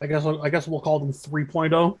I guess we'll call them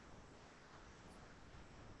 3.0.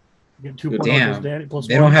 Get 2.0 Damn, Danny, plus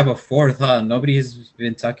they don't have a fourth, huh? Nobody has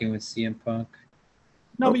been talking with CM Punk.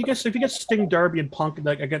 No, but if you get Sting, Darby, and Punk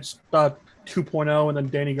against 2.0 and then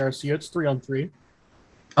Danny Garcia, it's 3-on-3.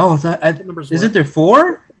 Oh, isn't there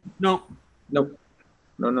 4? No. Nope.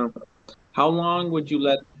 No. How long would you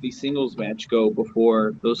let the singles match go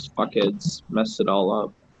before those fuckheads mess it all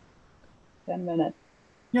up? 10 minutes.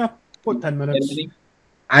 Yeah, put 10 minutes.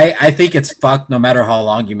 I think it's fucked no matter how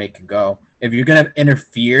long you make it go. If you're going to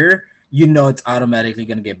interfere, you know it's automatically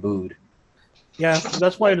going to get booed. Yeah,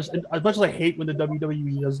 that's why as much as I hate when the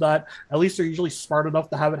WWE does that, at least they're usually smart enough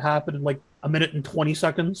to have it happen in like a minute and 20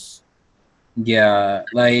 seconds. Yeah,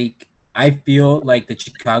 like I feel like it's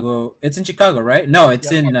in Chicago, right? No,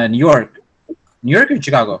 it's in New York. New York or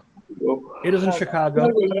Chicago? It is in Chicago.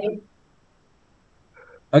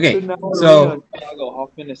 Okay, so Chicago,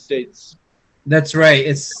 Hoffman Estates. That's right.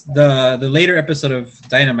 It's the later episode of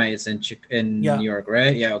Dynamite is in New York,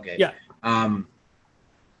 right? Yeah. Okay. Yeah.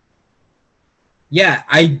 Yeah,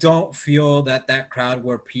 I don't feel that crowd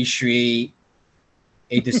will appreciate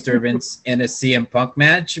a disturbance in a CM Punk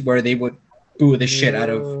match where they would boo the shit out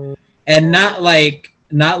of, and not like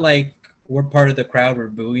we're part of the crowd. We're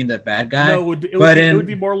booing the bad guy. No, it would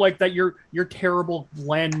be more like that. Your terrible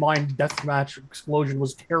landmine deathmatch explosion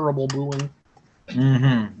was terrible booing.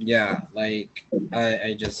 Yeah, like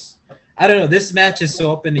I don't know. This match is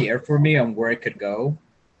so up in the air for me on where it could go.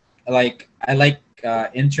 I like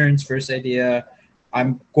Intern's first idea.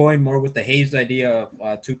 I'm going more with the Hayes idea of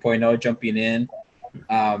 2.0 jumping in,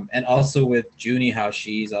 and also with Junie, how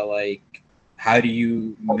she's like, how do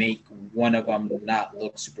you make one of them not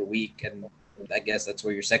look super weak? And I guess that's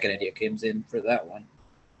where your second idea comes in for that one.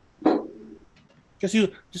 Just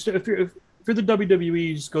if you're the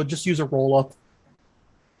WWE, just use a roll up.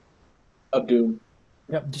 Of Doom.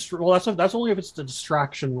 Yep. That's only if it's the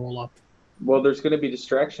distraction roll up. Well, there's going to be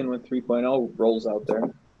distraction when 3.0 rolls out there.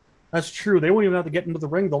 That's true. They won't even have to get into the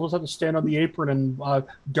ring. They'll just have to stand on the apron, and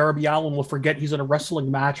Darby Allin will forget he's in a wrestling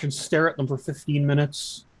match and stare at them for 15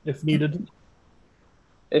 minutes if needed.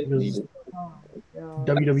 WWE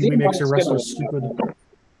makes their wrestlers stupid.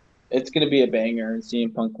 It's going to be a banger, and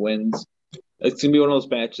CM Punk wins. It's going to be one of those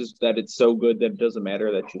matches that it's so good that it doesn't matter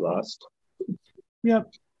that you lost. Yeah.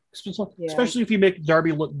 Especially if you make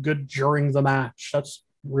Darby look good during the match. That's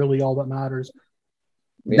really all that matters.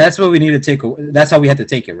 Yeah. That's what we need to take. That's how we had to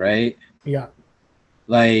take it, right? Yeah.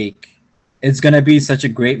 Like, it's going to be such a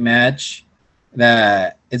great match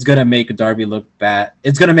that it's going to make Darby look bad.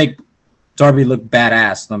 It's going to make Darby look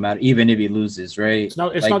badass no matter, even if he loses, right? It's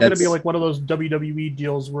not going to be like one of those WWE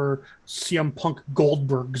deals where CM Punk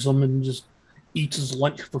Goldbergs him and just eats his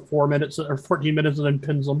lunch for 4 minutes or 14 minutes and then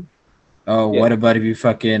pins him. Oh, yeah. What about if you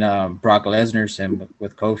fucking Brock Lesnar's him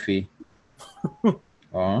with Kofi?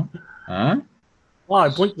 Oh, huh? Wow, I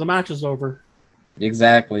blinked, the match is over.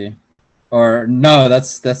 Exactly. Or no,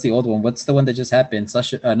 that's the old one. What's the one that just happened?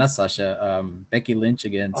 Sasha, not Sasha. Becky Lynch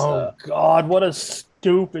against. Oh God, what a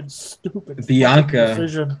stupid Bianca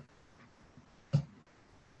decision.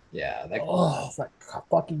 Yeah. That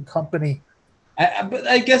fucking company. But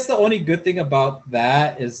I guess the only good thing about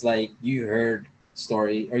that is like you heard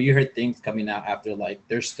things coming out after, like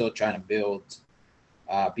they're still trying to build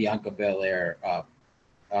Bianca Belair up,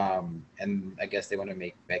 and I guess they want to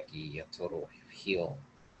make Becky a total heel.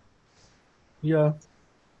 Yeah.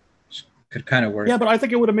 Could kind of work. Yeah, but I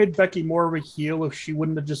think it would have made Becky more of a heel if she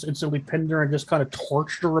wouldn't have just instantly pinned her and just kind of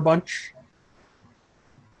torched her a bunch.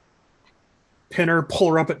 Pin her,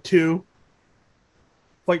 pull her up at 2,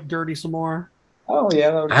 fight dirty some more. Oh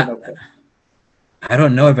yeah, that would have been okay. I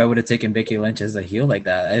don't know if I would have taken Becky Lynch as a heel like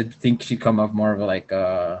that. I think she'd come off more of like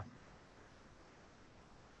I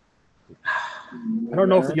don't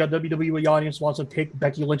know if the WWE audience wants to take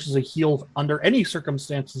Becky Lynch as a heel under any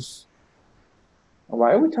circumstances.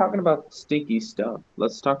 Why are we talking about stinky stuff?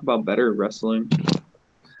 Let's talk about better wrestling.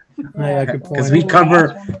 Yeah, good point. Because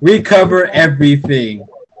we cover everything.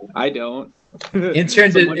 I don't.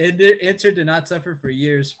 Intern did not suffer for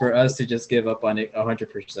years for us to just give up on it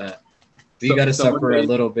 100%. We got to suffer a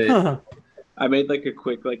little bit. I made like a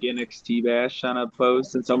quick like NXT bash on a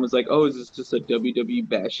post, and someone's like, "Oh, is this just a WWE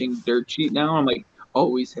bashing dirt sheet now?" I'm like,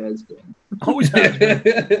 "Always has been." Always has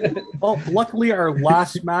been. Well, luckily, our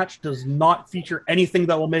last match does not feature anything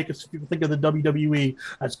that will make us think of the WWE,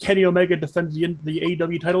 as Kenny Omega defends the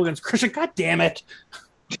AEW title against Christian. God damn it!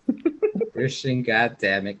 Christian, God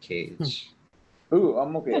damn it, Cage. Ooh,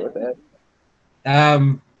 I'm okay with that.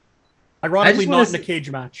 Ironically, not in a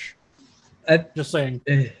cage match. Just saying.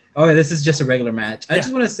 Oh, this is just a regular match. I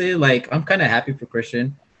just want to say, like, I'm kind of happy for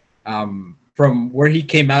Christian. From where he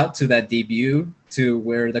came out to that debut to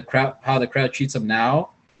where how the crowd treats him now.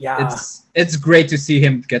 Yeah, it's great to see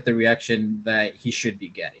him get the reaction that he should be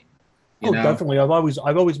getting. You know? Definitely. I've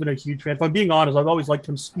always been a huge fan. If I'm being honest, I've always liked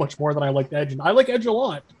him much more than I liked Edge, and I like Edge a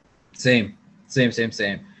lot. Same.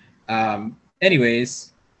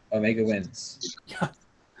 Anyways, Omega wins. Yeah.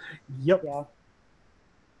 Yep. Yeah.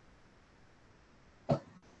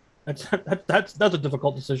 That's a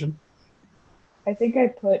difficult decision. I think I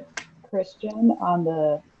put Christian on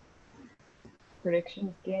the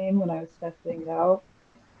predictions game when I was testing it out,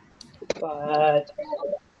 but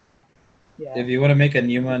yeah. If you want to make a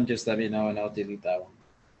new one, just let me know and I'll delete that one.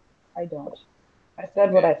 I don't. I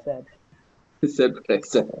said what I said. I said what I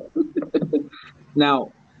said.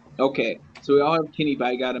 Now, okay, so we all have Kenny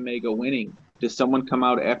Omega Omega winning. Does someone come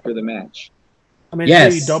out after the match? I mean,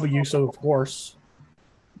 yes. It's AEW, so of course.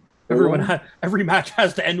 Every match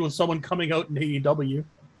has to end with someone coming out in AEW.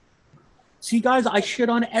 See, guys, I shit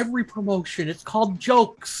on every promotion. It's called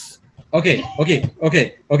jokes. Okay.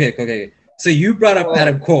 So you brought up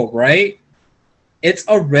Adam Cole, right? It's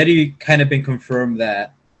already kind of been confirmed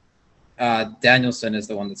that Danielson is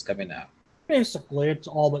the one that's coming out. Basically, it's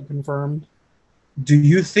all but confirmed. Do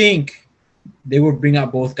you think they will bring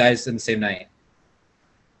out both guys in the same night?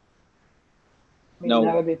 I mean,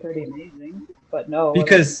 that would be pretty amazing, but no.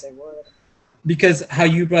 Because how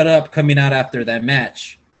you brought up coming out after that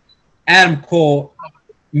match, Adam Cole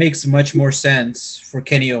makes much more sense for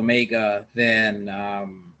Kenny Omega than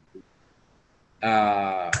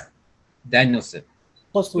Danielson.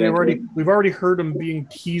 Plus, we've already heard him being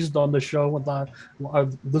teased on the show with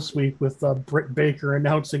this week with Britt Baker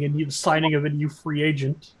announcing a signing of a new free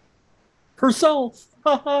agent herself.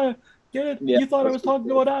 Get it? Yeah, you thought I was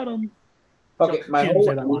talking about Adam. Okay, my whole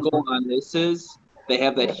angle on this is they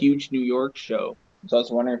have that huge New York show, so I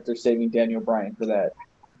was wondering if they're saving Daniel Bryan for that.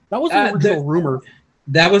 That was the original rumor.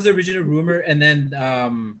 That was the original rumor, and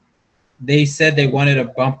then they said they wanted to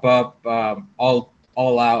bump up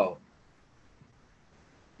all out.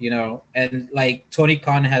 You know, and like Tony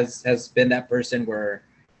Khan has been that person where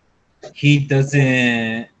he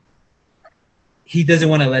doesn't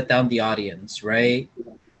want to let down the audience, right?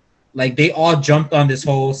 Like they all jumped on this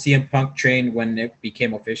whole CM Punk train when it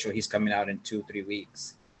became official. He's coming out in 2-3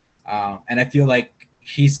 weeks, and I feel like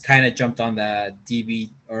he's kind of jumped on the DB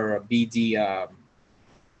or BD. I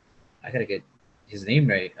gotta get his name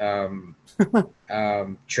right.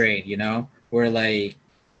 Train, you know, where like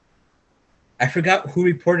I forgot who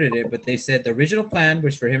reported it, but they said the original plan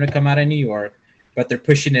was for him to come out of New York, but they're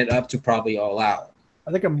pushing it up to probably All Out.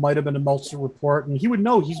 I think it might have been a Meltzer report, and he would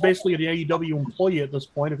know. He's basically an AEW employee at this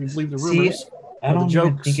point, if you believe the rumors. See, I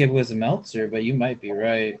don't think it was a Meltzer, but you might be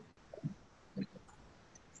right.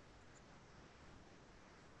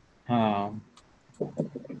 I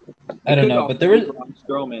don't know, but there was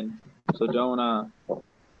Strowman, so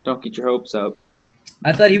don't get your hopes up.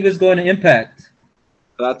 I thought he was going to Impact.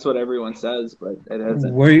 That's what everyone says, but it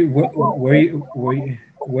hasn't. Where are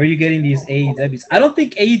you getting these AEWs? I don't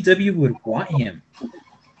think AEW would want him.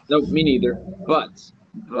 No, me neither. But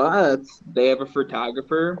they have a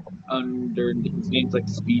photographer under his name's like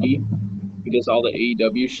Speedy. He does all the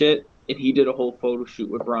AEW shit, and he did a whole photo shoot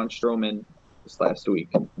with Braun Strowman this last week.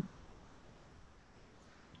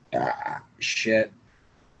 Shit.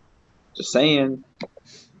 Just saying.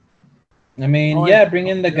 I mean, bring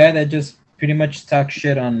in the guy that just pretty much talks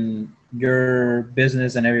shit on your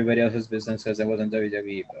business and everybody else's business because it wasn't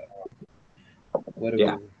WWE. But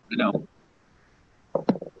whatever. I know.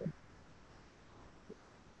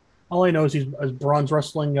 All I know is Braun's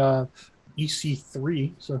wrestling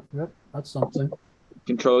EC3, so yep, that's something.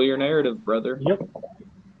 Control your narrative, brother. Yep.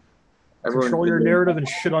 Control your narrative and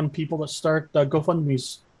shit on people that start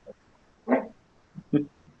GoFundMes.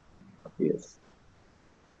 Yes.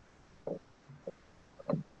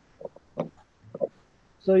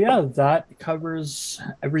 So yeah, that covers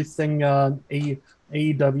everything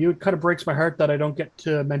AEW. It kind of breaks my heart that I don't get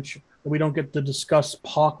to mention that we don't get to discuss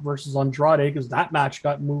Pac versus Andrade because that match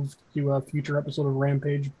got moved to a future episode of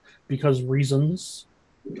Rampage because reasons.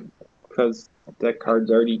 Because that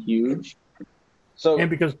card's already huge. So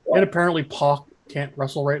and apparently Pac can't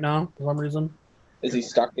wrestle right now for some reason. Is he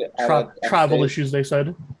stuck at travel issues? They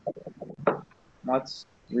said. That's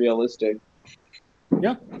realistic.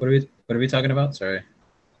 Yeah. What are we talking about? Sorry.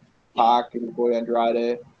 Pac and Boy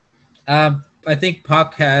Andrade. I think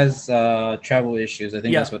Pac has travel issues. I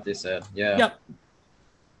think that's what they said. Yeah. Yep.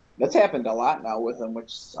 That's happened a lot now with him,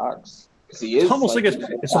 which sucks. He is it's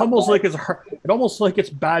almost like it's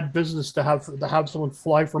bad business to have someone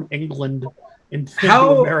fly from England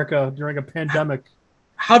into America during a pandemic.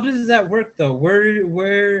 How does that work though?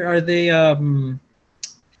 Where are they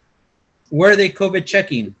COVID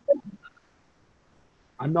checking?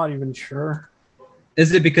 I'm not even sure.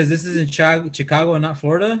 Is it because this is in Chicago and not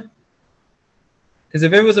Florida? Because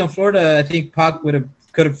if it was in Florida, I think Pac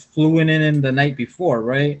could have flown in the night before,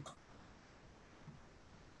 right?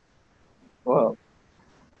 Well,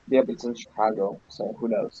 yeah, but it's in Chicago, so who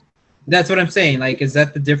knows? That's what I'm saying. Like, is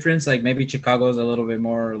that the difference? Like, maybe Chicago is a little bit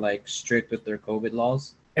more like strict with their COVID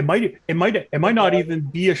laws. It might not even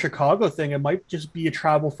be a Chicago thing. It might just be a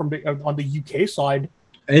travel from on the UK side.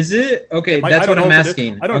 Is it? Okay, that's what I'm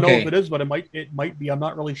asking. I don't know if it is, but it might be. I'm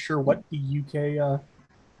not really sure what the UK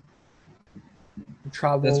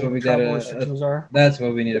travel restrictions are. That's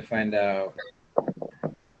what we need to find out.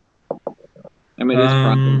 I mean,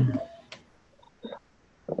 it's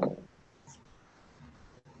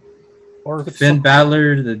or if Finn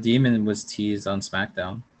Balor, the Demon, was teased on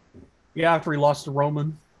SmackDown. Yeah, after he lost to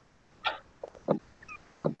Roman.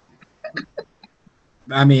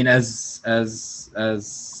 I mean, as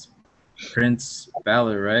Prince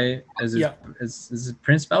Balor, right? Is it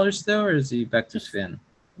Prince Balor still, or is he back to Finn?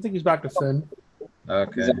 I think he's back to Finn.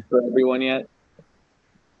 Okay. Is that for everyone yet?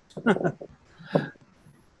 And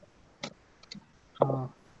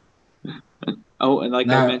like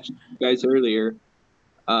I mentioned to you guys earlier,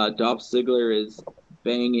 Dolph Ziggler is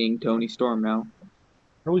banging Toni Storm now.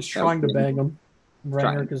 Or at least trying to bang him.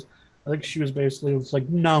 Because I think she was basically like,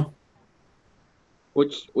 no.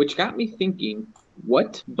 Which got me thinking,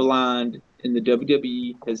 what blonde in the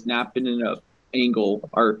WWE has not been in an angle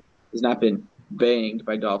or has not been banged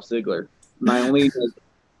by Dolph Ziggler? My only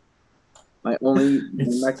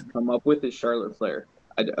name I can come up with is Charlotte Flair.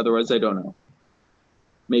 Otherwise, I don't know.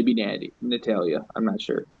 Maybe Natalia. I'm not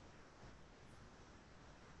sure.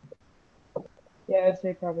 Yeah, I'd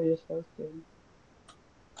say probably just those two.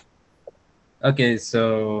 Okay,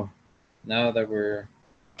 so now that we're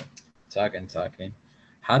talking,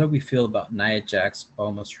 how do we feel about Nia Jax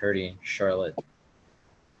almost hurting Charlotte?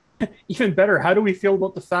 Even better, how do we feel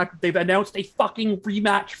about the fact that they've announced a fucking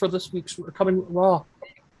rematch for this week's coming Raw?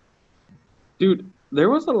 Dude,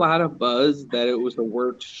 there was a lot of buzz that it was a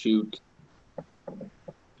worked shoot.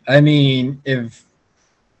 I mean, if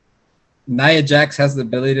Nia Jax has the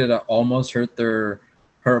ability to almost hurt her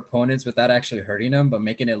opponents without actually hurting them, but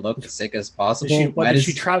making it look as sick as possible. Did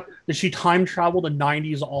she time travel to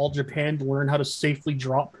 90s All Japan to learn how to safely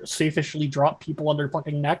drop people on their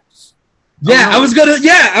fucking necks? Yeah, I was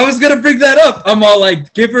gonna bring that up. I'm all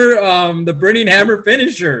like, give her the Burning Hammer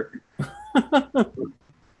finisher.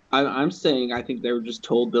 I'm saying I think they were just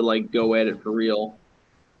told to like go at it for real,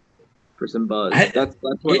 for some buzz. That's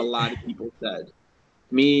what a lot of people said.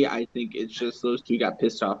 Me, I think it's just those two got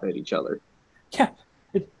pissed off at each other. Yeah.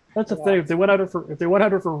 That's the thing. If they went at her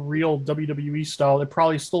for real WWE style, it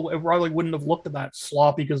probably wouldn't have looked at that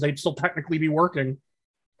sloppy because they'd still technically be working.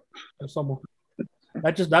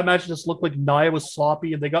 That match just looked like Nia was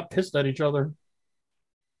sloppy and they got pissed at each other.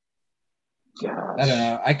 Gosh. I don't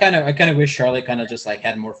know. I kind of wish Charlotte kind of just like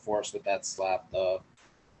had more force with that slap though.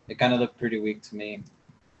 It kind of looked pretty weak to me.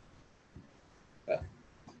 But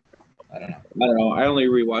I don't know. I only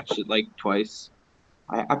rewatched it like twice.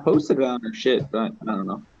 I posted it on her shit, but I don't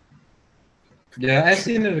know. Yeah, I've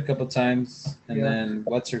seen it a couple times, and then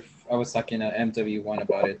I was talking to MW1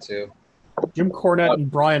 about it too. Jim Cornette and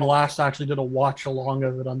Brian Last actually did a watch along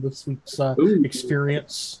of it on this week's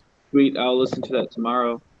experience. Sweet, I'll listen to that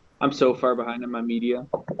tomorrow. I'm so far behind on my media.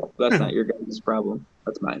 That's not your guys' problem.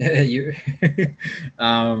 That's mine. Who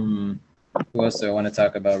else do I want to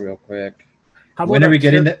talk about real quick? When are we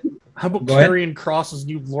getting that? How about Karrion Kross's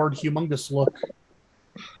new Lord Humongous look?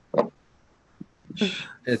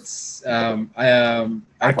 It's I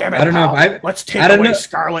don't know. Let's take away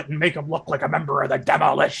Scarlet and make him look like a member of the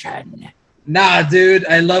Demolition. Nah, dude,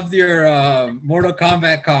 I loved your Mortal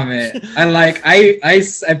Kombat comment.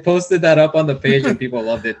 I posted that up on the page and people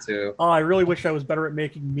loved it too. Oh, I really wish I was better at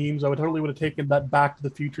making memes. I would have taken that Back to the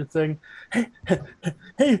Future thing.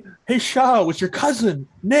 Hey, Shaw, it's your cousin,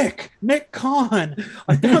 Nick Khan.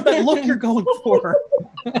 I found that look you're going for.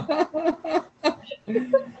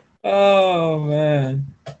 Oh man,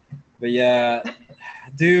 but yeah,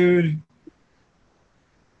 dude.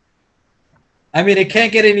 I mean, it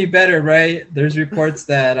can't get any better, right? There's reports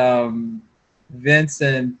that Vince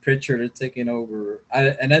and Pritchard are taking over,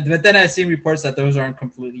 but then I've seen reports that those aren't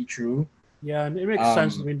completely true. Yeah, and it makes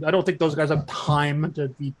sense. I mean, I don't think those guys have time to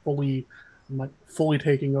be fully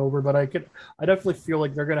taking over, but I definitely feel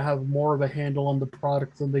like they're going to have more of a handle on the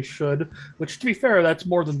product than they should. Which, to be fair, that's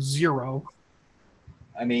more than zero.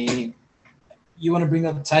 I mean, you want to bring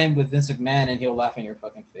up time with Vince McMahon, and he'll laugh in your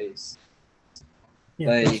fucking face.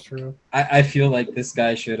 Yeah, that's true. I feel like this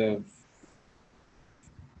guy should have,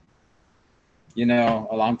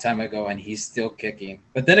 a long time ago, and he's still kicking.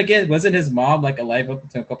 But then again, wasn't his mom like alive up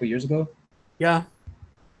until a couple years ago? Yeah.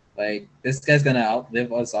 Like, this guy's gonna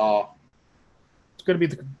outlive us all. It's gonna be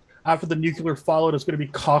after the nuclear fallout. It's gonna be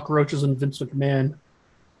cockroaches and Vince McMahon.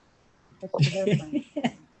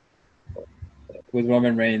 With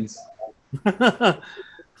Roman Reigns.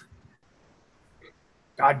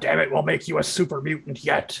 God damn it, we'll make you a super mutant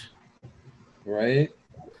yet. Right?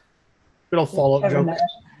 It'll Fallout joke.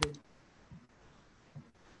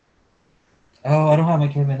 Oh, I don't have my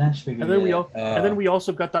Kevin Nash figure. And then we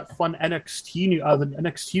also got that fun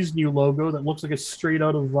NXT's new logo that looks like it's straight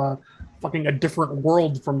out of fucking a different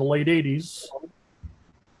world from the late 80s.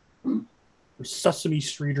 Or Sesame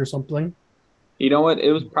Street or something. You know what?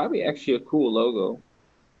 It was probably actually a cool logo.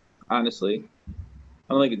 Honestly.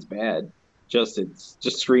 I don't think it's bad. It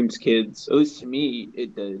just screams kids. At least to me,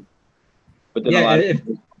 it did. But then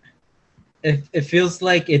it feels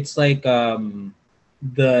like it's like the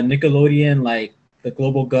Nickelodeon, like the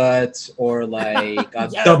Global Guts or like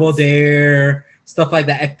yes. Double Dare, stuff like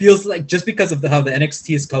that. It feels like just because of how the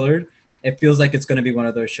NXT is colored, it feels like it's going to be one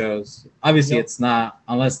of those shows. Obviously, it's not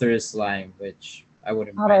unless there is slime, which I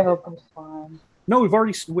wouldn't. I hope there's slime. No,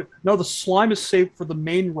 the slime is saved for the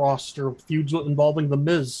main roster of feuds involving The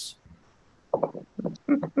Miz.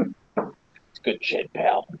 It's good shit,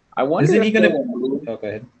 pal. I wonder Isn't he going to move go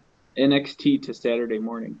ahead. NXT to Saturday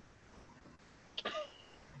morning.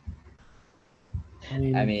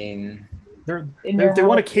 I mean they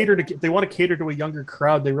want to cater to a younger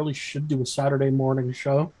crowd. They really should do a Saturday morning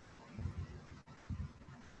show.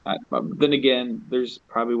 Then again, there's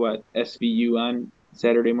probably SVU on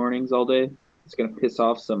Saturday mornings all day. It's gonna piss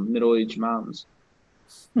off some middle-aged moms.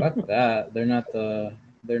 Fuck that. They're not the.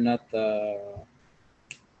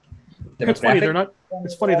 It's funny. They're not.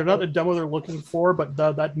 It's funny. They're not the demo they're looking for, but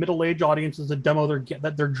that middle-aged audience is the demo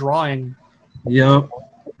they're drawing. Yep.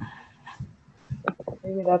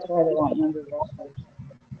 Maybe that's why they want younger wrestlers.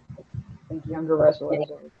 I think younger wrestlers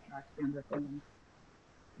attract younger fans.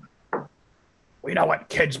 We know what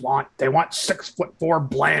kids want. They want 6'4"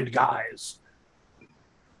 bland guys.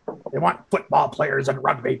 They want football players and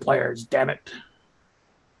rugby players. Damn it.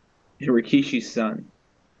 Rikishi's son.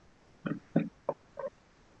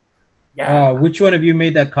 Yeah. Which one of you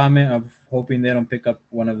made that comment of hoping they don't pick up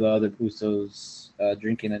one of the other Usos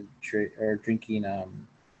drinking?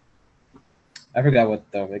 I forgot what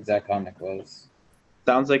the exact comment was.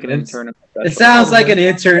 Sounds like an intern. It sounds like an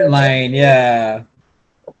intern line, yeah.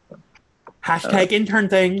 Hashtag intern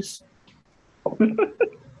things.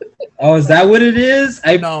 Oh, is that what it is?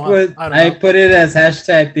 I put it as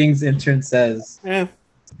hashtag things intern says. Yeah.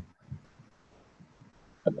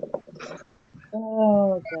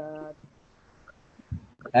 Oh god.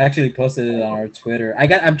 I actually posted it on our Twitter.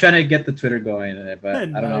 I'm trying to get the Twitter going, but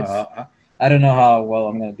I don't know how well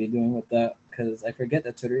I'm gonna be doing with that because I forget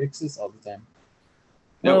that Twitter exists all the time.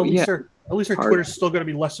 Well, at least our Twitter's still going to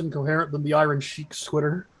be less incoherent than the Iron Sheik's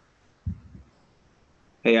Twitter.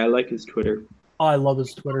 Hey, I like his Twitter. Oh, I love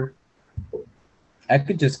his Twitter. I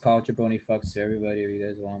could just call jabroni fucks to everybody if you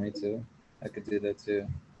guys want me to. I could do that too.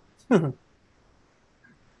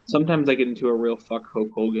 Sometimes I get into a real fuck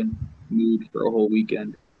Hulk Hogan mood for a whole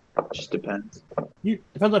weekend. It just depends.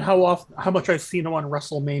 Depends on how much I've seen him on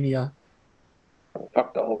WrestleMania.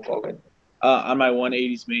 Fuck the Hulk Hogan. On my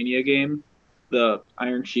 180s Mania game, the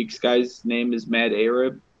Iron Sheik's guy's name is Mad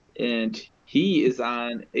Arab, and he is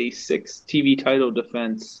on a 6 TV title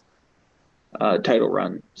defense title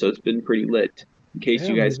run. So it's been pretty lit. In case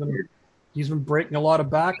you guys heard. He's been breaking a lot of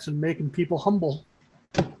backs and making people humble.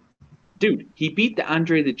 Dude, he beat the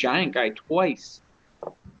Andre the Giant guy twice.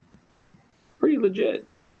 Pretty legit.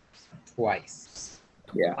 Twice.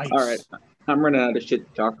 Yeah. All right. I'm running out of shit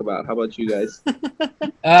to talk about. How about you guys?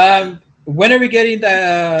 When are we getting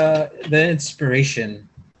the inspiration?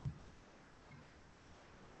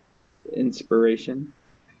 Inspiration?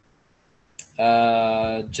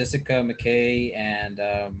 Jessica McKay and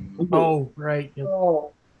oh right. Yep.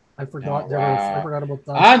 Oh. I forgot. Wow. I forgot about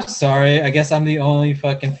that. I'm sorry. I guess I'm the only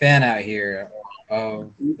fucking fan out here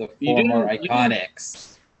of the former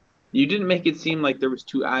Iconics. You didn't make it seem like there was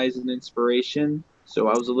 2 eyes in inspiration, so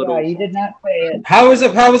I was a little. Yeah, you did not say it. How was I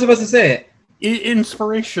supposed to say it?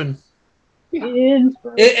 Inspiration. Yeah.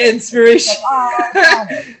 Inspiration.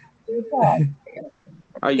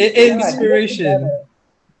 Inspiration.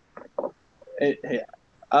 Hey,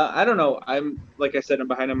 I don't know. I'm like I said, I'm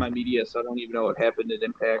behind on my media, so I don't even know what happened at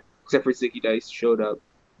Impact, except for Zicky Dice showed up.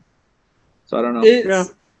 So I don't know.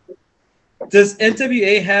 Does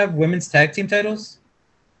NWA have women's tag team titles?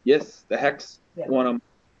 Yes, the Hex won them.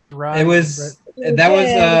 Right. It was that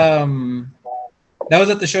was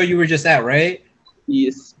at the show you were just at, right?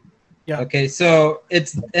 Yes. Yeah. Okay, so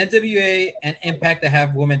it's NWA and Impact that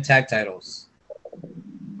have women tag titles.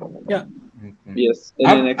 Yeah. Mm-hmm. Yes,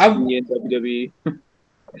 and then NXT and WWE.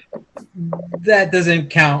 That doesn't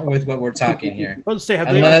count with what we're talking here. Let's say,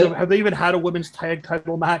 have they even had a women's tag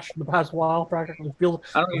title match in the past while? Practically, it feels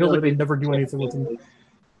like they never do anything with them.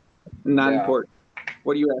 Not important.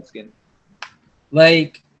 What are you asking?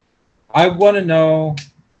 Like, I want to know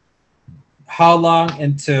how long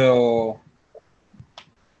until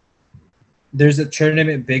there's a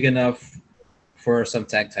tournament big enough for some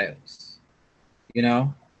tag titles. You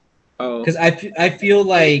know? Oh. Because I feel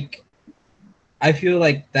like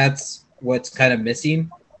that's what's kind of missing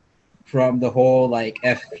from the whole like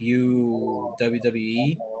FU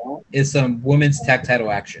WWE is some women's tag title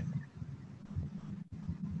action.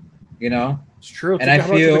 You know? It's true. And I how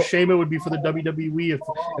feel much of a shame it would be for the WWE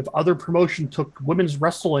if other promotion took women's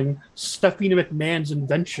wrestling, Stephanie McMahon's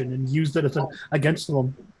invention, and used it against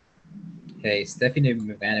them. Hey, Stephanie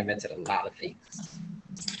McMahon invented a lot of things.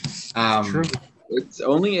 It's true. It's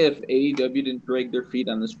only if AEW didn't drag their feet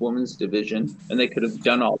on this women's division, and they could have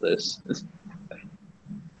done all this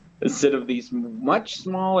instead of these much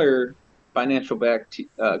smaller financial backed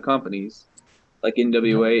companies like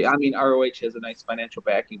NWA. I mean, ROH has a nice financial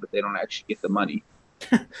backing, but they don't actually get the money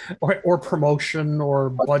or promotion or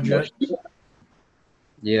budget.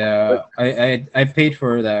 Yeah, I paid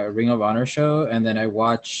for the Ring of Honor show, and then I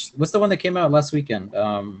watched what's the one that came out last weekend?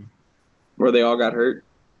 Where they all got hurt.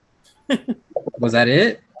 Was that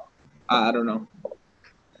it? I don't know.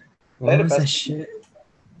 What was that shit?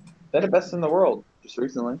 They're the best in the world just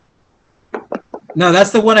recently. No,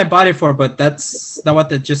 that's the one I bought it for, but that's not what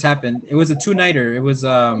that just happened. It was a 2-nighter. It was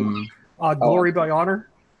Glory by Honor.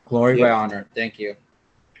 Glory by Honor. Thank you.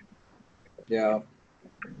 Yeah.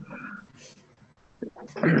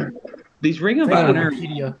 These Ring of Honor.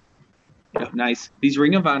 Yeah, nice. These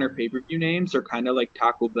Ring of Honor pay-per-view names are kind of like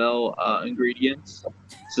Taco Bell ingredients.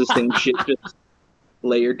 It's the same shit, just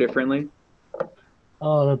layered differently.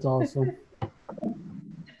 Oh, that's awesome.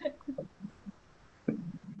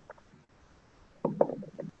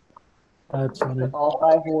 That's funny. All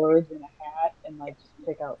 5 words in a hat and like just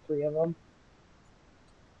pick out 3 of them.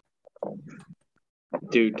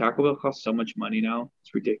 Dude, Taco Bell costs so much money now.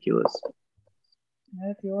 It's ridiculous.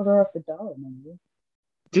 Yeah, if you order off the dollar menu.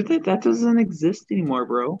 Dude, that doesn't exist anymore,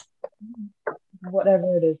 bro.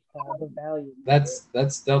 Whatever it is, the value. That's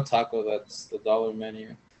Del Taco. That's the dollar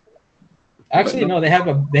menu. Actually, no, they have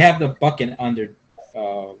the bucket under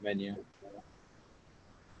menu.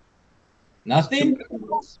 Nothing.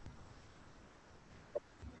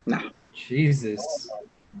 Nah. Jesus.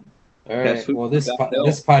 All right. Well, this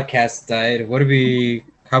podcast died.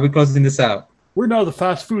 How are we closing this out? We're now the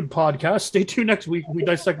fast food podcast. Stay tuned next week when we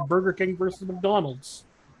dissect Burger King versus McDonald's.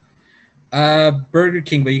 Burger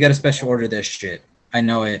King, but you got to special order this shit. I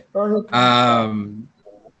know it.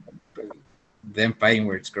 them fighting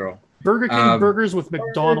words, girl. Burger King burgers with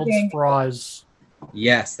McDonald's fries.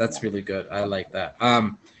 Yes, that's really good. I like that.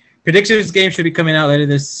 Predictions game should be coming out later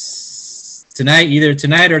tonight, either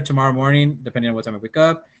tonight or tomorrow morning, depending on what time I wake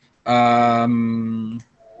up.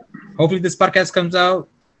 Hopefully this podcast comes out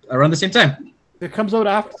around the same time. If it comes out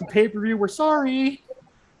after the pay-per-view, we're sorry.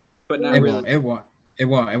 But not really. It won't,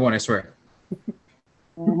 I swear.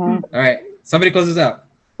 Mm-hmm. All right. Somebody closes out.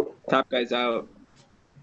 Top Guys out.